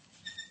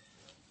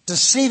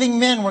 Deceiving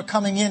men were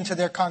coming into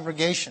their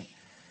congregation.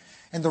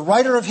 And the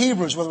writer of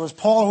Hebrews, whether it was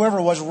Paul or whoever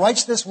it was,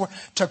 writes this word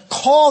to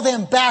call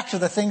them back to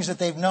the things that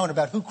they've known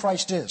about who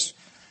Christ is.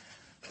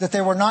 That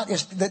they were not,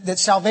 that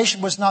salvation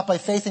was not by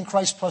faith in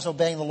Christ plus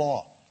obeying the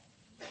law.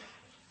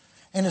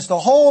 And as the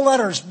whole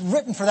letter is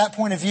written for that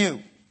point of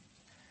view.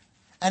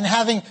 And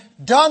having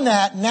done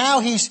that,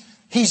 now he's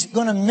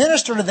going to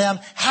minister to them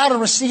how to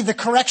receive the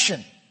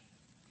correction.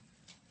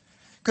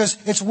 Because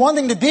it's one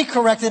thing to be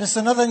corrected, it's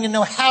another thing to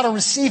know how to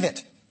receive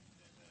it.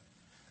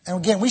 And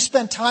again, we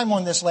spent time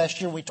on this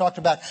last year. We talked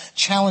about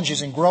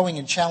challenges and growing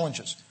in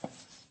challenges.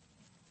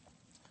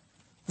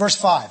 Verse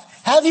 5.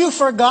 Have you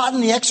forgotten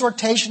the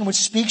exhortation which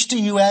speaks to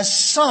you as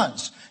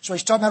sons? So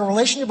he's talking about a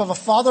relationship of a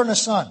father and a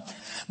son.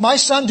 My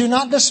son, do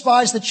not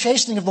despise the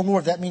chastening of the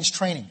Lord. That means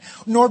training.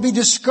 Nor be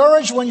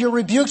discouraged when you're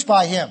rebuked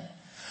by him.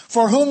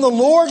 For whom the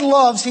Lord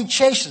loves, he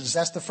chastens.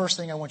 That's the first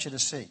thing I want you to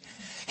see.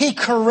 He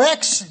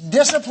corrects,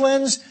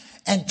 disciplines,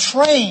 and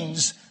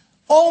trains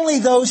only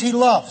those he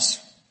loves.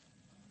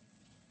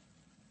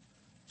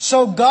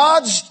 So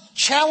God's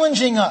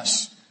challenging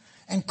us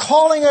and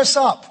calling us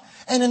up,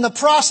 and in the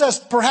process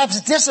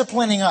perhaps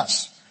disciplining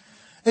us,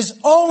 is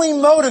only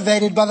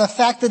motivated by the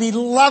fact that he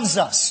loves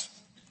us.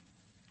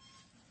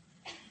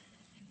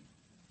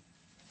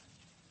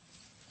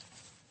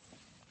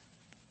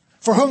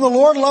 For whom the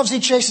Lord loves, he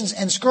chastens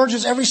and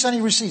scourges every son he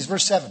receives.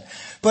 Verse 7.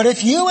 But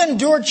if you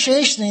endure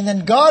chastening,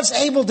 then God's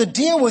able to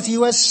deal with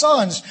you as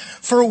sons.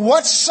 For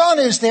what son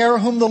is there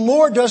whom the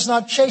Lord does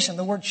not chasten?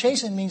 The word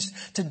chasten means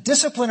to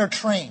discipline or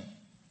train.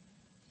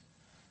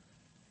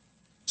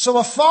 So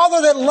a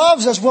father that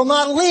loves us will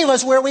not leave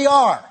us where we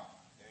are.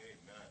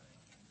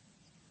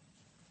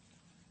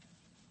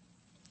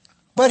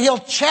 But he'll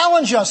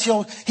challenge us.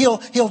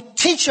 He'll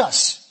teach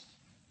us.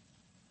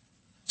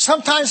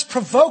 Sometimes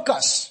provoke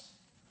us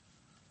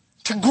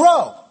to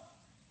grow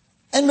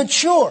and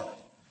mature.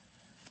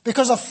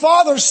 Because a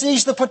father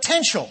sees the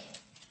potential.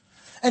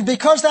 And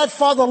because that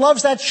father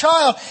loves that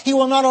child, he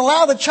will not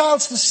allow the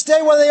child to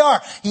stay where they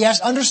are. He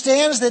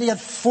understands that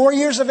at 4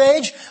 years of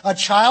age, a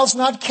child's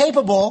not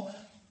capable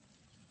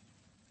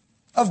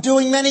of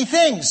doing many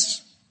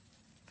things.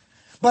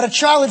 But a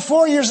child at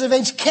 4 years of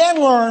age can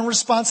learn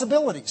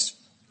responsibilities.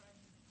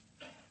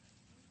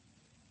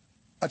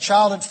 A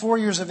child at 4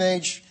 years of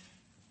age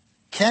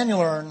can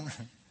learn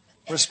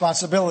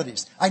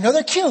responsibilities. I know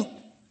they're cute,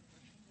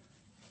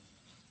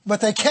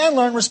 but they can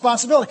learn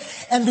responsibility.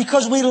 And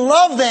because we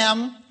love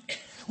them,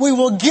 we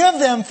will give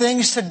them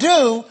things to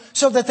do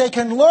so that they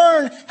can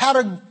learn how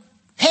to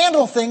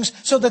handle things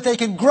so that they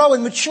can grow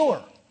and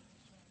mature.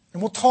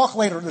 And we'll talk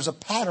later. There's a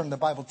pattern the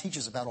Bible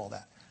teaches about all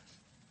that.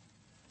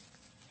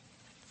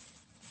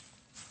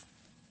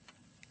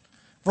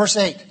 Verse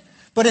 8.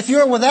 But if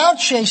you're without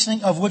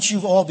chastening, of which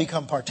you've all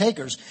become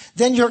partakers,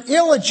 then you're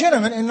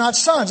illegitimate and not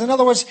sons. In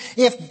other words,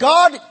 if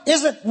God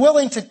isn't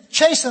willing to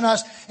chasten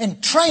us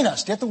and train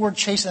us, get the word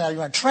chasten out of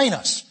your mind, train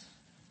us,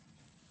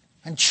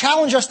 and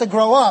challenge us to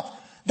grow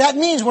up, that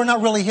means we're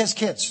not really his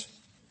kids.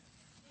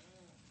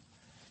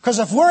 Because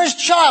if we're his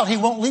child, he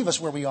won't leave us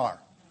where we are.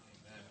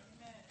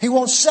 He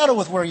won't settle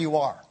with where you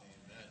are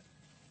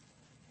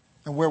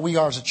and where we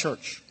are as a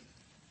church.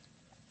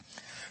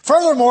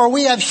 Furthermore,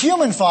 we have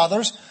human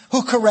fathers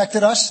who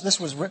corrected us. This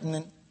was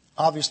written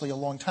obviously a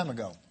long time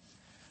ago,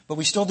 but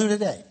we still do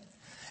today.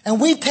 And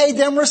we paid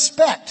them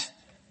respect.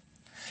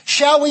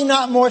 Shall we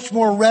not much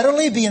more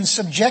readily be in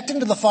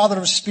subjecting to the Father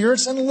of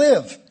spirits and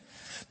live?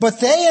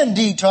 But they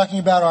indeed, talking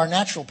about our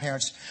natural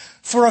parents,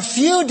 for a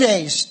few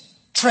days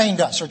trained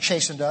us or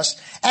chastened us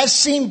as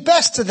seemed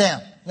best to them.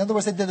 In other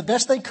words, they did the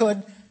best they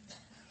could.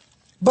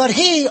 But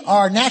he,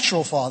 our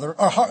natural father,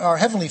 our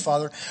heavenly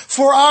father,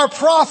 for our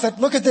profit,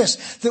 look at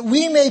this, that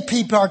we may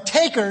be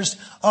partakers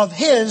of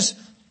his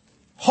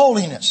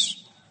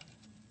holiness.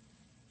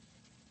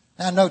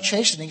 Now, no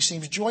chastening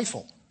seems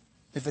joyful.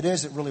 If it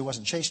is, it really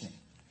wasn't chastening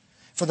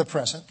for the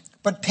present.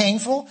 But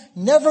painful,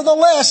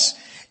 nevertheless,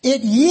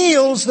 it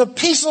yields the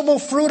peaceable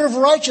fruit of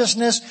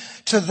righteousness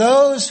to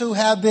those who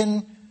have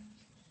been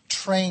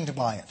trained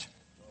by it.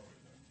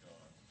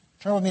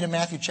 Turn with me to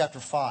Matthew chapter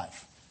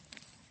 5.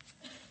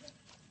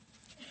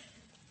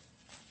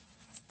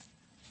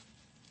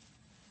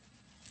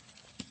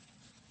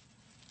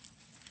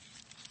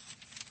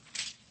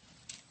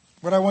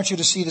 What I want you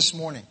to see this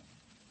morning,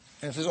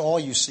 and if this is all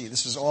you see,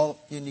 this is all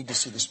you need to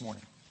see this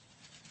morning.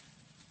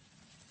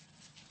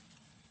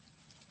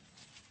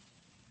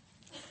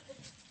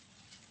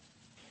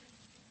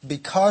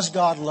 Because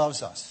God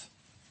loves us,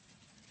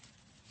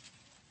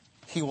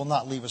 he will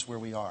not leave us where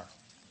we are.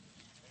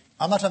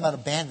 I'm not talking about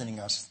abandoning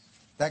us.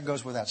 That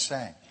goes without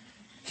saying.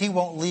 He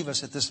won't leave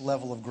us at this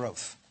level of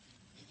growth.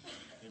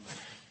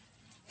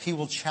 He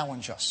will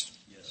challenge us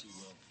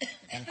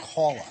and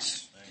call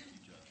us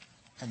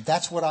And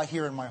that's what I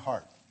hear in my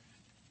heart.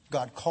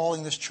 God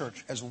calling this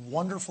church, as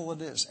wonderful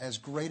it is, as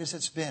great as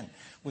it's been,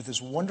 with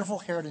this wonderful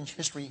heritage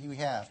history we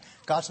have,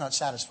 God's not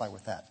satisfied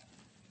with that.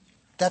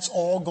 That's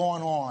all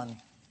going on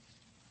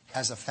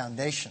as a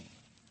foundation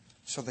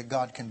so that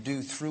God can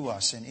do through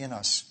us and in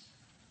us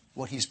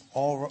what He's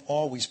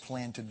always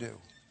planned to do.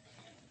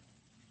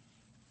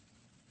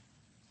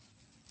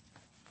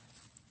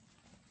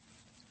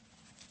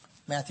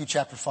 Matthew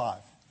chapter 5.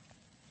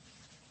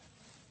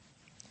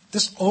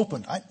 This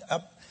opened.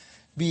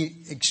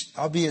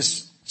 I'll be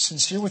as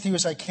sincere with you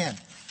as I can.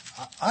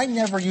 I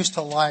never used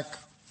to like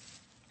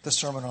the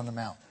Sermon on the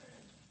Mount.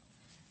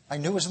 I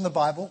knew it was in the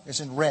Bible. It's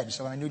in red,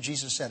 so I knew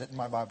Jesus said it in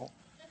my Bible.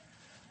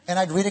 And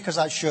I'd read it because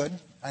I should.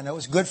 I know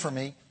it's good for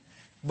me.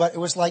 But it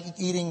was like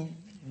eating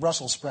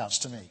Brussels sprouts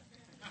to me.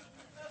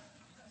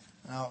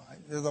 Now,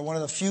 they're one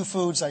of the few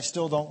foods I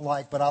still don't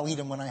like, but I'll eat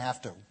them when I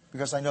have to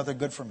because I know they're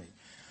good for me.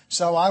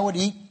 So I would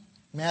eat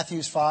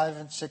Matthews 5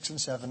 and 6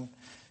 and 7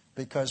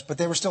 but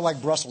they were still like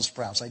Brussels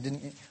sprouts. I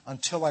didn't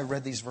until I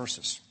read these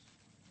verses.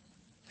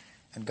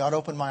 And God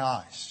opened my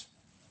eyes.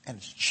 And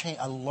it's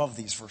changed. I love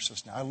these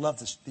verses now. I love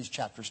these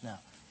chapters now.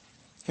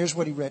 Here's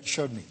what He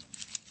showed me.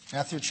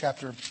 Matthew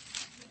chapter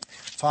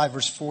 5,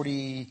 verse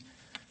 40.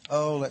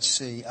 Oh, let's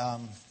see.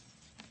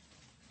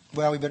 We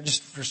better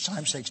just, for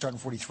time's sake, start in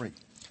 43.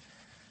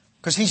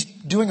 Because He's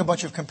doing a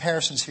bunch of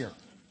comparisons here.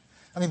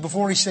 I mean,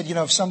 before He said,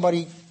 if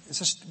somebody,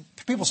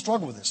 people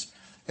struggle with this.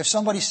 If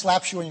somebody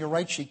slaps you on your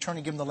right cheek, turn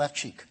and give them the left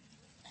cheek.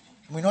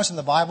 And we know it's in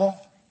the Bible.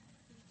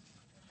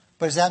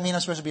 But does that mean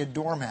I'm supposed to be a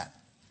doormat?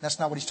 That's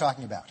not what He's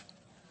talking about.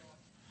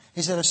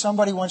 He said, if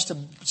somebody wants to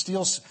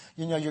steal,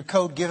 your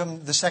coat, give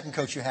them the second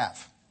coat you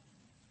have.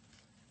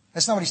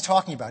 That's not what He's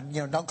talking about.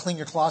 Don't clean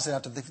your closet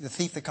out to the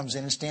thief that comes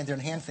in and stand there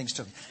and hand things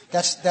to him.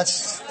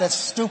 That's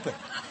stupid.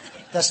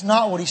 That's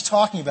not what He's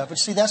talking about. But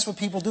see, that's what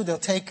people do.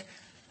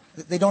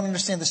 They don't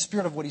understand the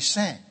spirit of what He's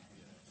saying.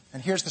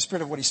 And here's the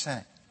spirit of what He's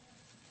saying.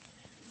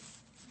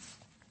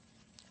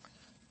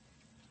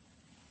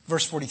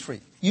 Verse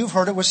 43. You've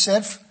heard it was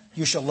said,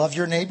 you shall love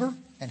your neighbor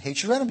and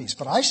hate your enemies.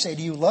 But I say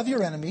to you, love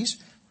your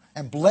enemies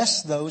and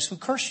bless those who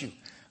curse you.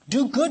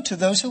 Do good to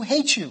those who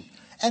hate you.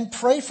 And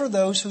pray for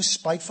those who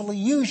spitefully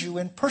use you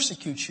and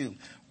persecute you.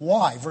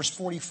 Why? Verse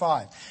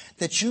 45.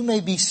 That you may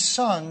be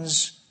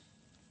sons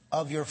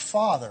of your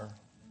Father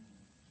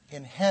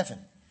in heaven.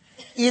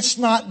 It's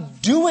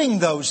not doing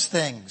those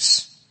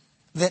things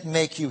that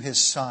make you His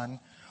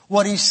son.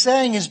 What He's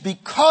saying is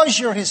because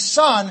you're His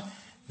son,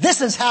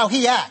 this is how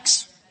He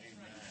acts.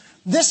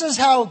 This is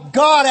how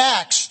God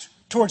acts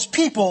towards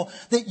people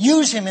that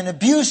use Him and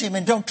abuse Him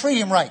and don't treat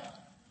Him right.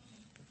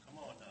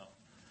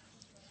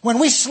 When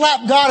we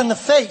slap God in the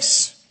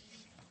face,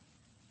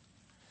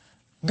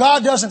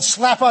 God doesn't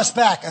slap us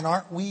back, and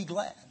aren't we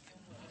glad?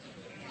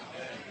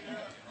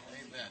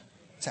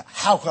 So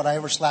how could I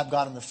ever slap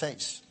God in the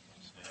face?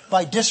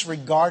 By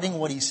disregarding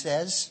what He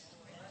says?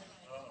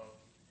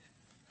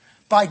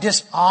 By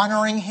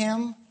dishonoring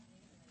Him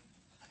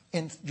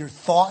in your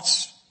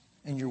thoughts,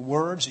 in your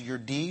words, or your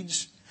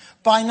deeds?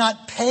 By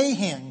not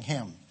paying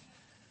Him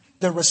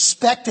the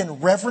respect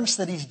and reverence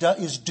that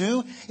is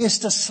due is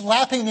to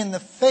slap Him in the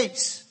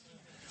face.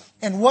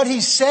 And what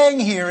He's saying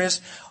here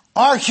is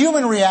our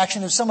human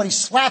reaction if somebody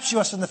slaps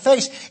us in the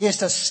face is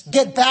to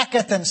get back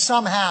at them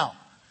somehow.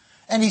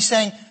 And He's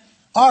saying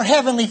our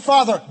Heavenly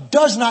Father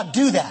does not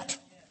do that.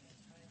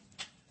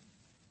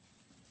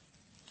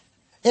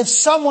 If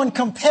someone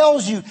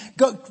compels you,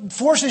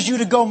 forces you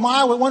to go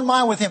 1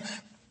 mile with Him,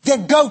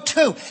 then go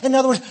 2. In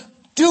other words,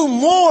 do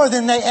more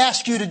than they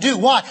ask you to do.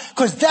 Why?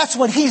 Because that's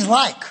what He's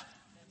like.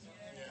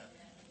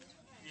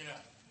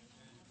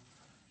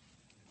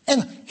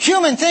 And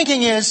human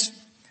thinking is,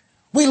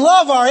 we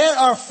love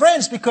our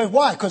friends because,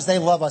 why? Because they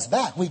love us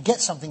back. We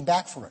get something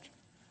back for it.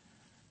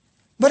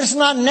 But it's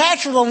not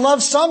natural to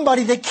love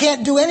somebody that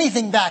can't do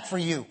anything back for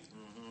you.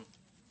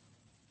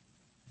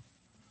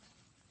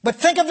 But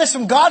think of this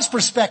from God's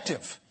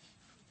perspective.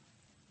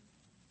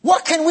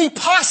 What can we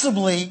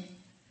possibly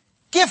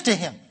give to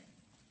Him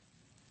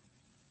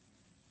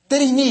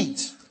that He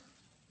needs?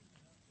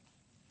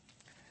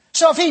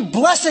 So if He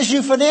blesses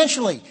you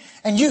financially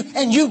and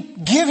you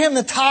give Him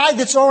the tithe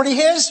that's already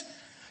His,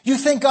 you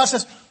think God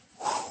says,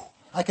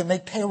 I can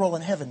make payroll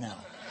in heaven now.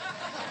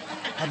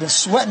 I've been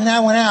sweating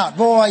that one out.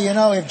 Boy,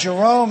 if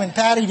Jerome and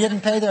Patty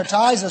didn't pay their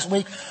tithes this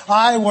week,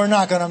 we're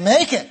not going to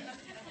make it.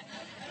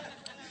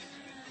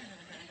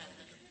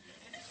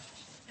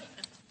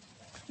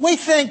 We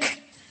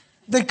think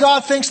that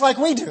God thinks like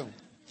we do.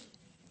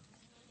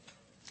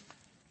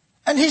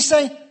 And He's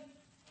saying,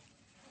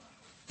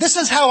 this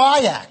is how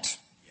I act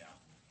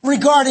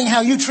regarding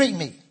how you treat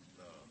me.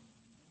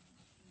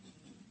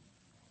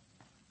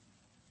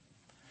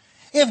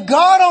 If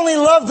God only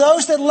loved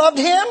those that loved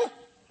Him,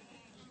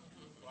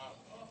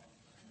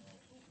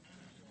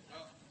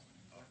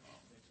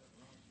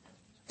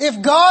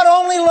 if God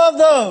only loved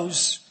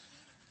those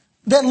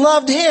that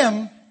loved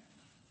Him,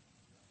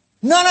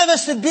 none of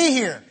us would be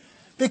here.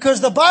 Because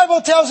the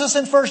Bible tells us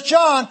in 1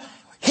 John,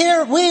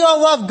 here we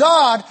all love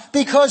God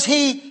because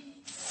He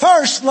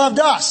first loved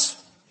us.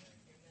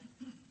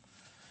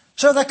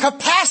 So the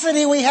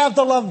capacity we have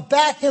to love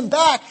Him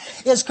back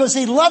is because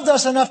He loved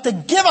us enough to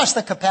give us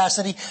the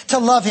capacity to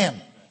love Him.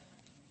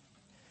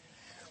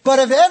 But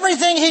if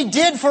everything He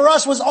did for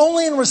us was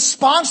only in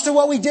response to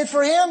what we did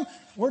for Him,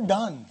 we're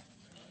done.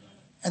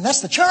 And that's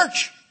the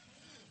church.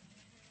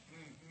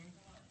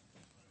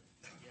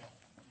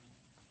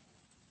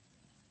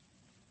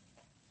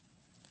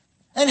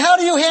 And how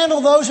do you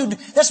handle those who...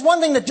 That's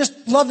one thing that just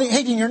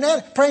hating your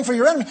enemy, praying for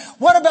your enemy.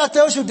 What about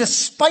those who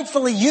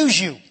despitefully use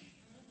you?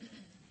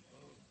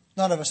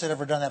 None of us had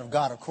ever done that of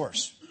God, of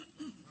course.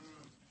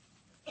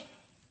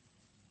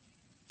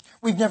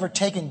 We've never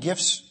taken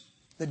gifts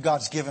that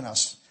God's given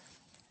us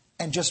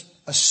and just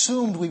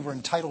assumed we were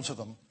entitled to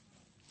them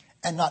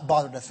and not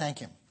bothered to thank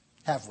Him,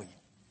 have we?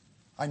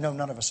 I know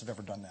none of us have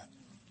ever done that.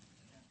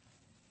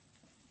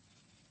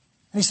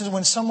 And He says,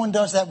 when someone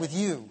does that with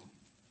you,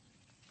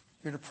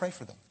 you're to pray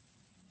for them.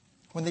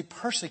 When they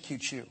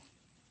persecute you,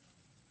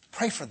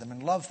 pray for them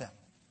and love them.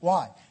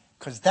 Why?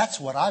 Because that's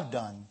what I've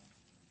done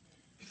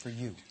for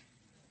you.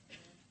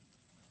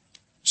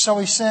 So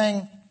He's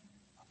saying,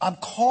 I'm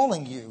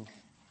calling you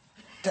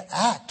to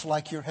act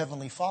like your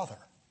Heavenly Father.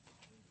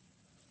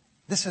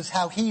 This is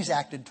how He's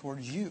acted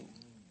towards you.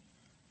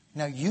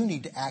 Now you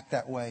need to act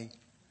that way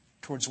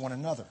towards one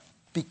another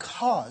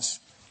because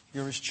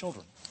you're His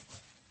children.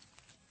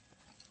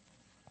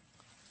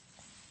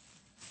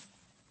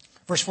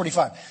 Verse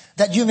 45,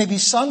 that you may be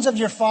sons of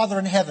your Father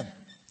in heaven.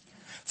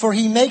 For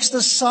He makes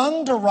the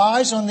sun to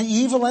rise on the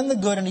evil and the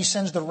good, and He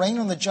sends the rain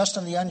on the just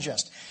and the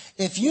unjust.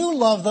 If you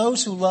love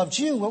those who loved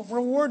you, what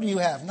reward do you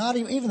have? Not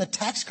even the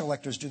tax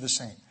collectors do the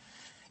same.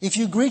 If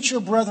you greet your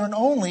brethren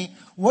only,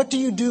 what do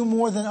you do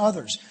more than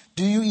others?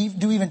 Do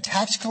even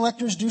tax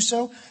collectors do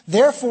so?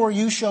 Therefore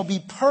you shall be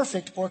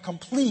perfect or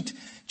complete,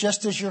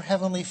 just as your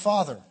heavenly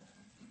Father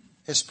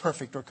is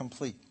perfect or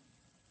complete.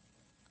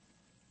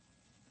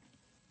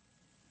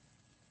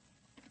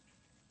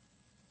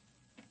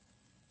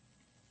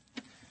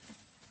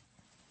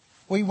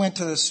 We went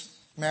to this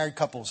married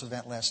couples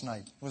event last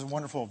night. It was a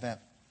wonderful event.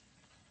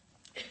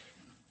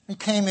 We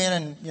came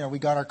in and, we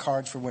got our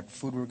cards for what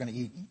food we were going to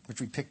eat,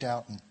 which we picked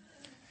out. And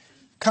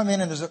come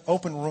in and there's an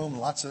open room,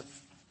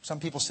 some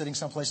people sitting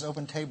someplace, an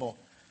open table.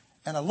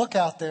 And I look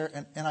out there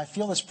and I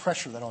feel this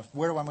pressure that,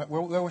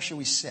 where should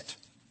we sit?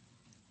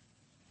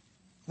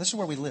 This is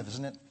where we live,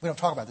 isn't it? We don't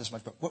talk about this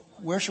much, but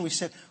where should we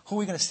sit? Who are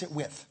we going to sit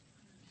with?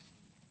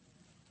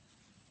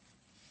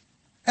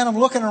 And I'm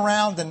looking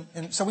around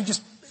and so we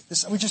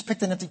just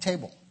picked an empty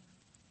table.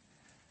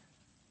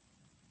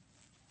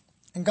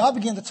 And God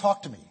began to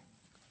talk to me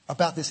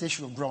about this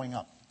issue of growing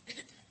up.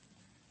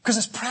 Because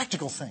it's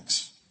practical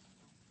things.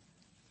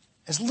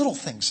 It's little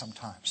things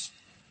sometimes.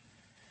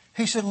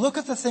 He said, look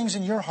at the things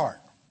in your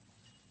heart.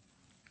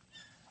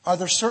 Are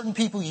there certain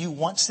people you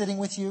want sitting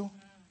with you?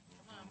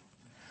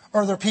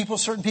 Or are there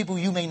certain people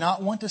you may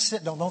not want to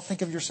sit? Don't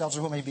think of yourselves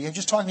or who it may be. I'm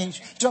just talking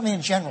to me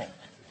in general.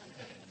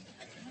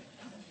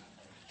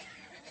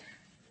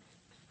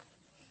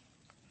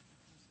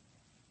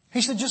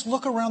 He said, just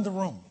look around the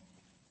room.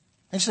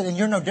 He said, and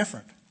you're no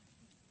different.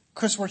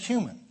 Because we're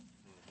human.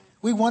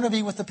 We want to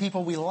be with the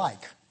people we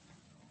like.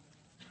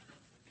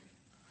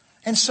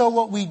 And so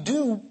what we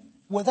do,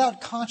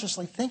 without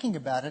consciously thinking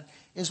about it,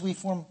 is we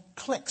form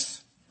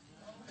cliques.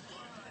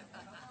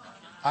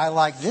 I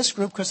like this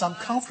group because I'm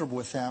comfortable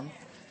with them.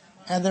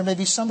 And there may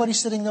be somebody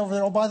sitting over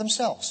there all by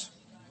themselves.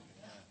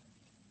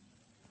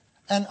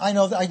 And I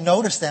know that I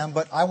notice them,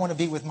 but I want to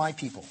be with my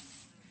people.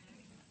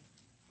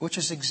 Which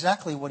is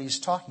exactly what he's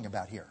talking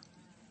about here.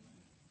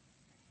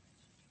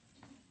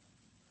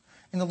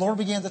 And the Lord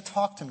began to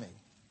talk to me.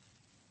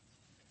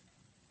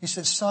 He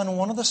said, son,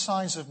 one of the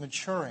signs of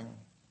maturing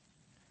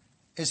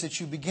is that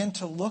you begin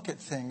to look at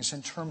things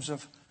in terms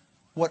of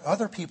what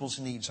other people's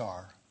needs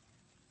are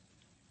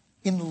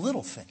in the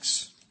little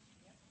things.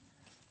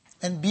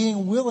 And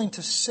being willing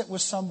to sit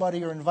with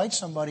somebody or invite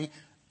somebody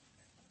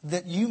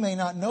that you may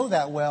not know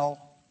that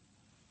well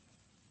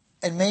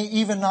and may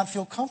even not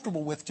feel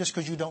comfortable with just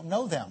because you don't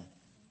know them.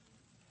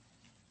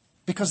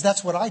 Because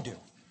that's what I do.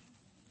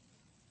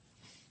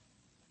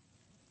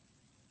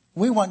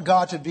 We want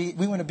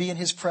to be in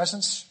His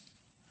presence.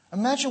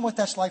 Imagine what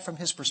that's like from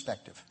His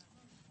perspective.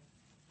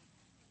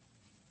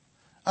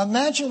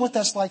 Imagine what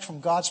that's like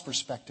from God's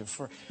perspective.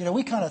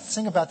 We kind of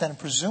sing about that and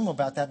presume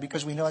about that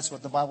because we know that's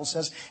what the Bible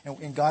says,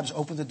 and God has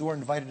opened the door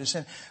and invited us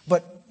in.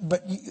 But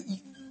you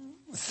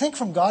think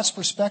from God's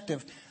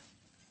perspective.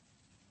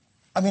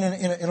 I mean,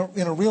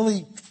 in a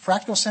really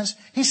practical sense,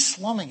 He's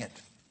slumming it.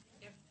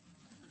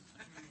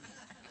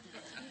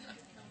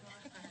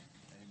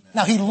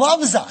 Now, He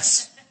loves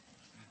us.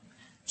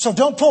 So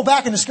don't pull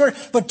back and discourage.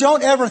 But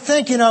don't ever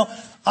think,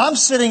 I'm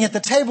sitting at the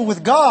table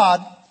with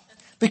God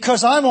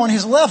because I'm on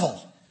His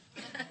level.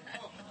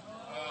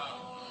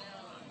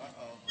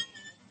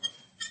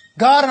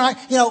 God and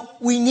I,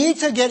 we need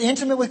to get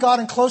intimate with God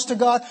and close to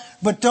God,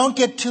 but don't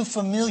get too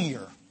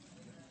familiar.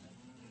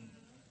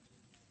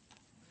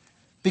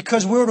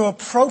 Because we're to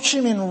approach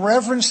Him in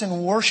reverence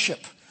and worship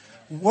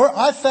Where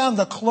I found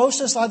the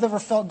closest I've ever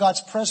felt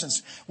God's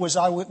presence was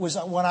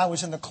when I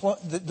was in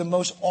the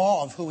most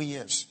awe of who He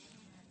is.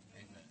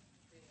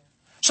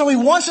 So He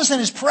wants us in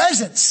His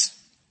presence.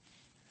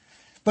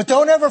 But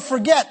don't ever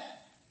forget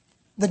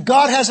that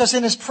God has us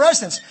in His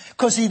presence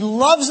because He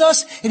loves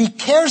us and He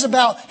cares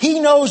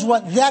He knows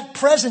what that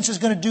presence is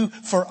going to do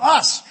for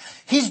us.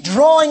 He's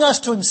drawing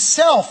us to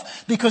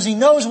Himself because He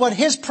knows what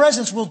His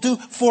presence will do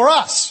for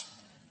us.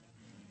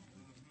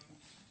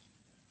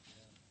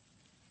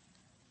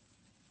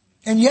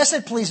 And yes,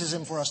 it pleases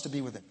Him for us to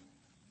be with Him.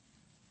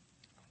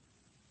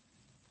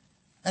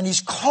 And He's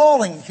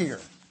calling here.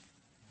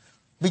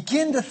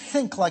 Begin to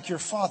think like your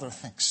Father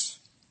thinks.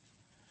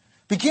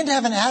 Begin to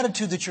have an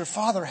attitude that your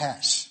Father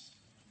has.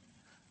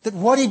 That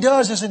what He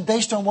does isn't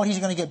based on what He's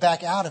going to get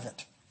back out of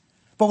it.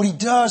 But what He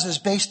does is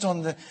based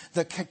on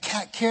the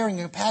caring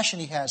and compassion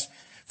He has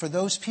for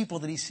those people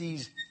that He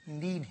sees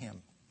need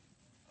Him.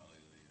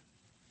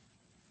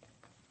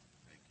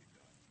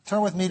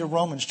 Turn with me to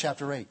Romans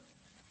chapter 8.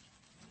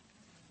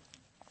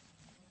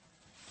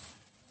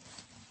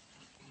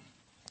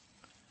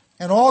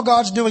 And all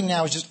God's doing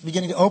now is just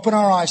beginning to open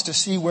our eyes to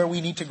see where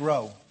we need to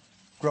grow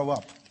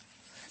up.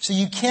 So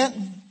you can't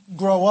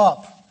grow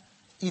up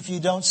if you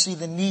don't see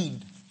the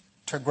need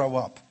to grow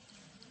up.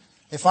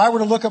 If I were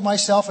to look at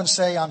myself and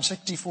say, I'm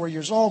 64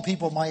 years old,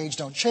 people my age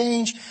don't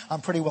change,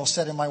 I'm pretty well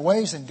set in my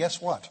ways, then guess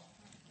what?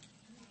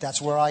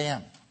 That's where I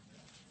am.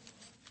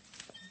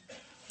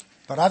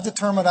 But I've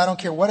determined I don't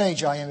care what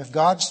age I am. If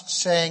God's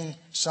saying,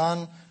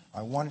 son,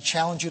 I want to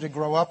challenge you to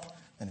grow up,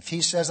 and if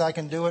He says I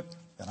can do it,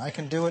 then I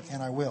can do it,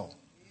 and I will.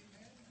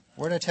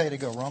 Where did I tell you to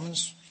go?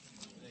 Romans?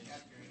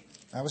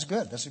 That was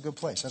good. That's a good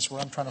place. That's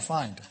where I'm trying to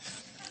find.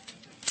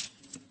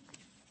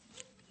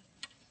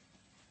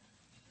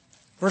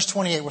 Verse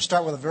 28, we'll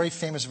start with a very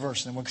famous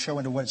verse, and then we'll show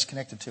into what it's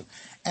connected to.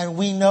 And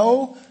we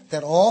know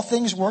that all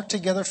things work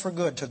together for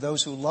good to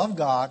those who love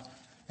God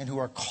and who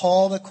are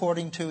called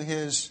according to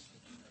His...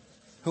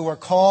 And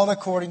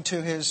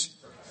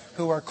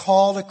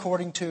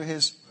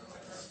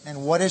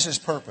what is His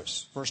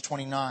purpose? Verse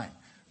 29.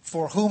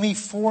 For whom He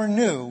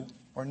foreknew,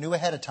 or knew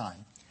ahead of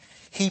time,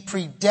 He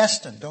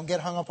predestined. Don't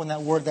get hung up on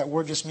that word. That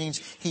word just means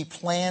He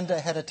planned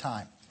ahead of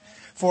time.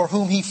 For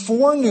whom He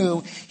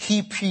foreknew,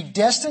 He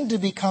predestined to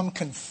become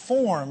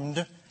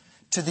conformed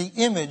to the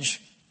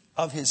image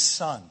of His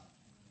Son.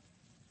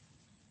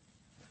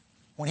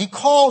 When He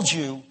called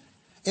you,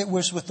 it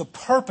was with the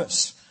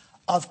purpose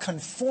of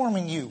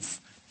conforming you,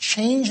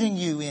 changing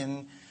you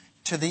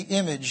into the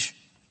image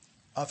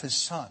of His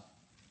Son.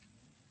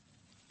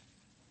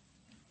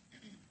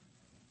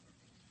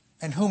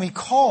 And whom He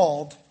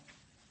called,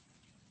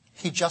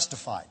 He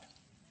justified.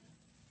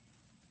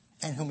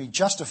 And whom He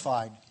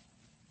justified,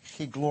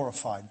 He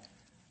glorified.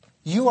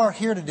 You are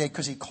here today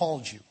because He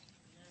called you.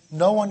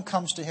 No one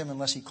comes to Him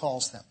unless He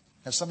calls them.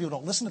 Now, some people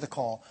don't listen to the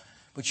call,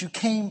 but you're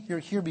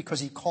here because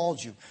He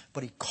called you.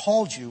 But He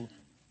called you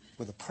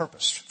with a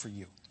purpose for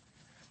you.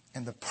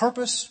 And the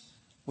purpose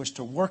was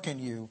to work in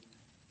you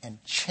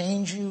and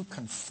change you,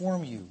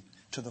 conform you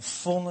to the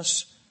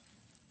fullness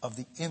of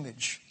the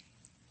image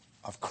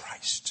of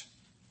Christ.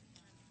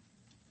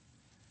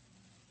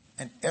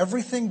 And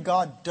everything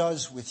God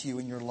does with you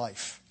in your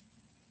life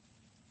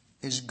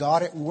is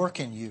God at work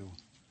in you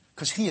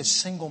because He is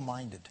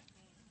single-minded.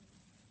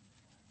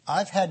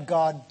 I've had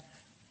God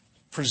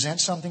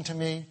present something to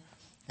me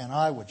and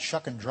I would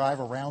shuck and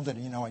drive around it.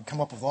 I'd come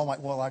up with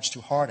that's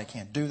too hard. I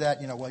can't do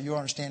that. You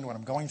understand what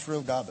I'm going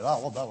through. Blah, blah,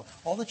 blah, blah.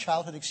 All the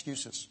childhood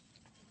excuses.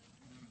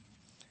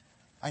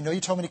 I know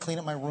you told me to clean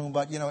up my room,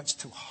 but, it's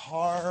too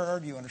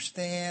hard. You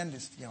understand?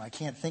 I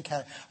can't think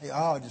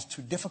how. It's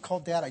too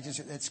difficult, Dad.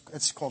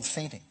 It's called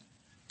fainting.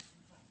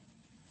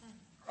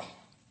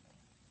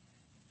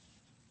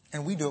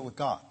 And we do it with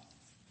God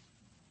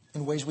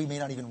in ways we may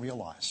not even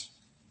realize.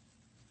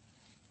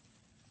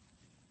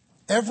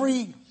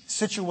 Every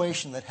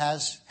situation that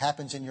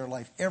happens in your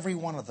life, every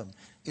one of them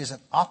is an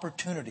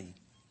opportunity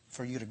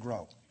for you to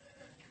grow.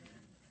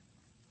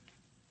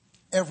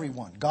 Every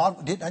one.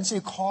 God didn't say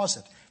cause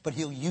it, but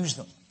He'll use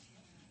them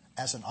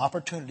as an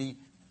opportunity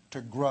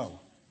to grow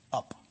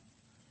up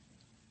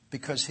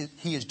because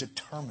He is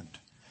determined.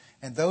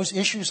 And those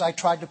issues I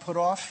tried to put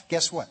off,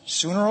 guess what?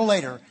 Sooner or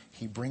later,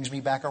 He brings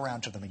me back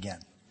around to them again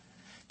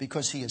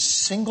because He is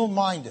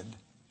single-minded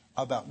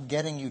about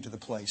getting you to the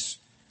place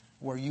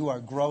where you are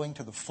growing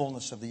to the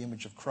fullness of the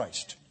image of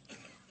Christ.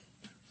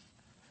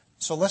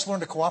 So let's learn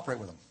to cooperate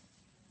with Him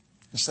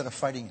instead of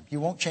fighting Him. You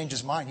won't change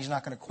His mind. He's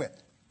not going to quit.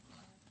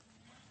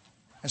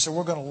 And so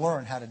we're going to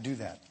learn how to do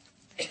that.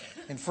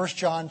 In 1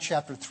 John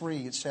chapter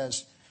 3, it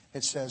says,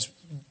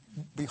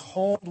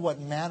 behold what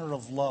manner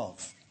of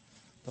love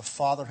the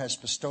Father has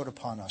bestowed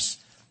upon us,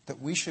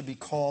 that we should be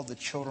called the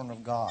children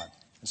of God.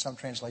 And some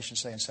translations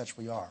say, and such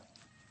we are.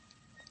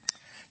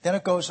 Then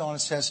it goes on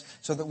and says,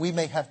 so that we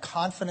may have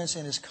confidence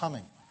in His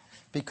coming.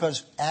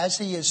 Because as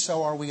He is,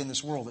 so are we in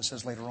this world, it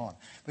says later on.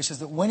 But it says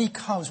that when He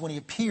comes, when He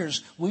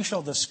appears, we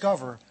shall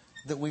discover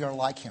that we are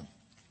like Him.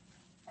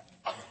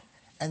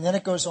 And then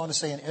it goes on to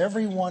say, and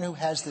everyone who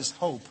has this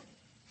hope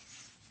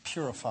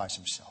purifies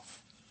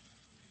himself.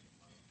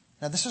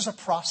 Now, this is a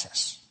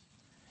process.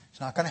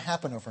 It's not going to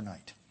happen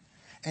overnight.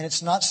 And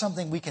it's not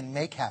something we can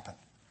make happen.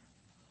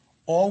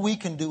 All we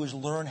can do is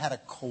learn how to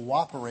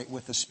cooperate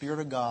with the Spirit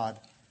of God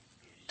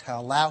to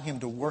allow him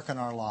to work in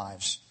our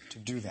lives to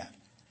do that.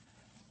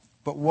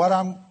 But what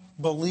I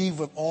believe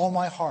with all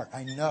my heart,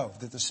 I know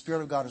that the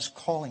Spirit of God is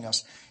calling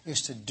us,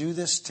 is to do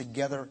this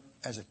together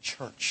as a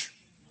church.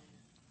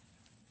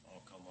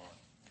 Oh, come on.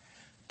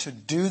 To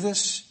do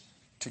this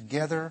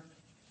together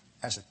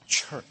as a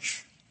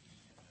church.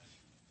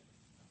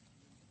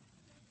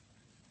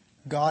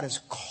 God is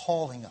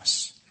calling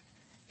us.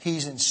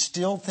 He's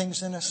instilled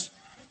things in us.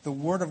 The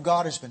Word of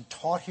God has been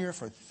taught here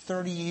for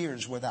 30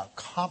 years without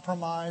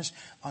compromise,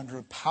 under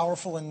a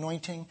powerful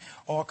anointing.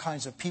 All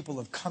kinds of people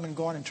have come and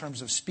gone in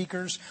terms of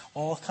speakers.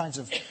 All kinds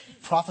of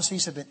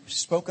prophecies have been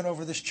spoken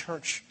over this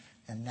church.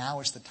 And now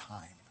is the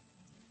time.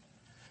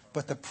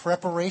 But the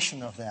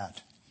preparation of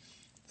that,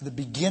 the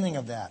beginning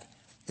of that,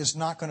 is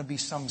not going to be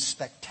some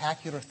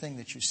spectacular thing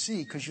that you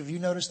see, because if you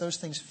notice, those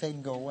things fade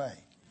and go away.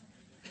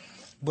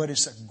 But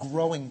it's a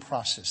growing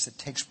process that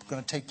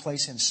going to take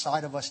place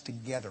inside of us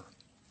together.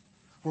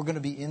 We're going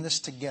to be in this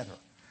together.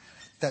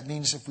 That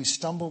means if we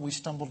stumble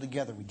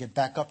together. We get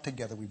back up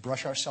together. We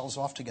brush ourselves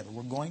off together.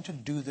 We're going to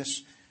do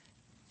this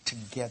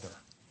together.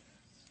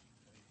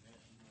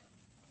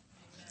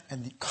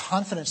 And the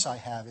confidence I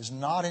have is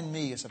not in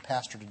me as a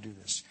pastor to do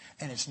this.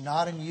 And it's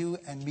not in you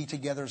and me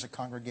together as a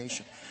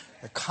congregation.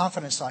 The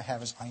confidence I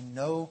have is I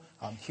know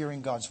I'm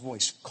hearing God's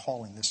voice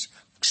calling this,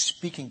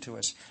 speaking to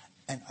us.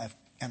 And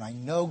I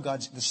know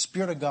the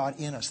Spirit of God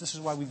in us. This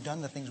is why we've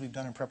done the things we've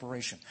done in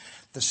preparation.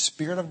 The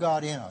Spirit of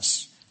God in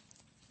us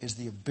is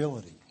the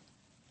ability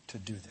to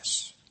do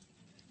this.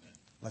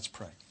 Let's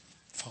pray.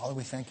 Father,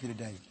 we thank you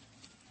today.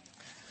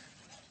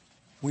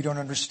 We don't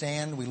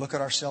understand. We look at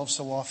ourselves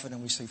so often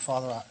and we say,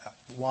 Father,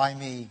 why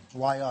me?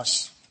 Why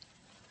us?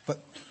 But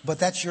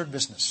that's your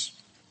business.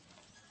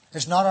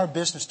 It's not our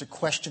business to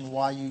question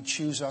why you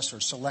choose us or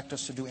select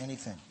us to do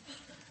anything.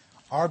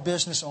 Our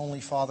business only,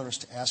 Father, is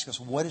to ask us,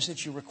 what is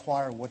it you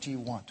require? What do you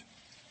want?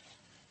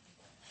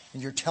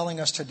 And you're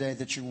telling us today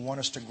that you want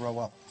us to grow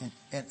up.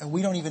 And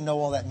we don't even know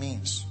all that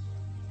means.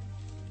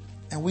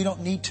 And we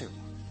don't need to,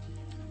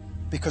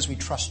 because we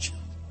trust you.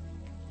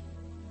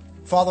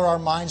 Father, our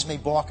minds may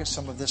balk at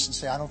some of this and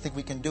say, I don't think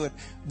we can do it.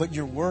 But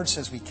your word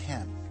says we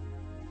can.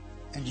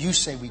 And you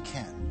say we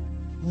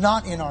can.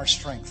 Not in our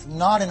strength,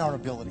 not in our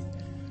ability,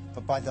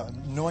 but by the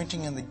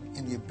anointing and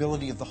the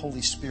ability of the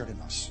Holy Spirit in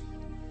us.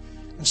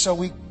 And so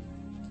we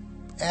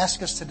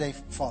ask us today,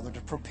 Father,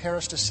 to prepare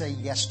us to say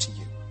yes to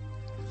you.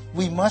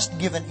 We must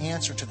give an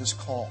answer to this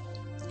call.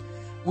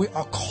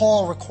 A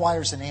call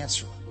requires an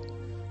answer.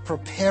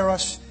 Prepare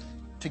us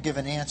to give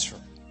an answer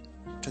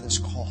to this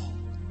call,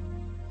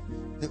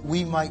 that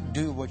we might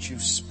do what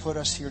you've put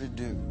us here to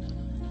do,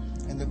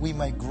 and that we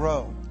may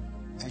grow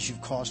as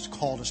you've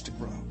called us to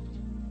grow.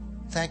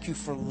 Thank you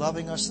for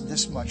loving us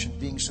this much and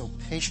being so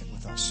patient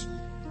with us.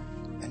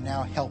 And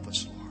now help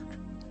us, Lord.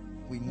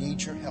 We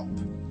need your help.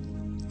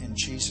 In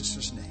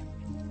Jesus' name.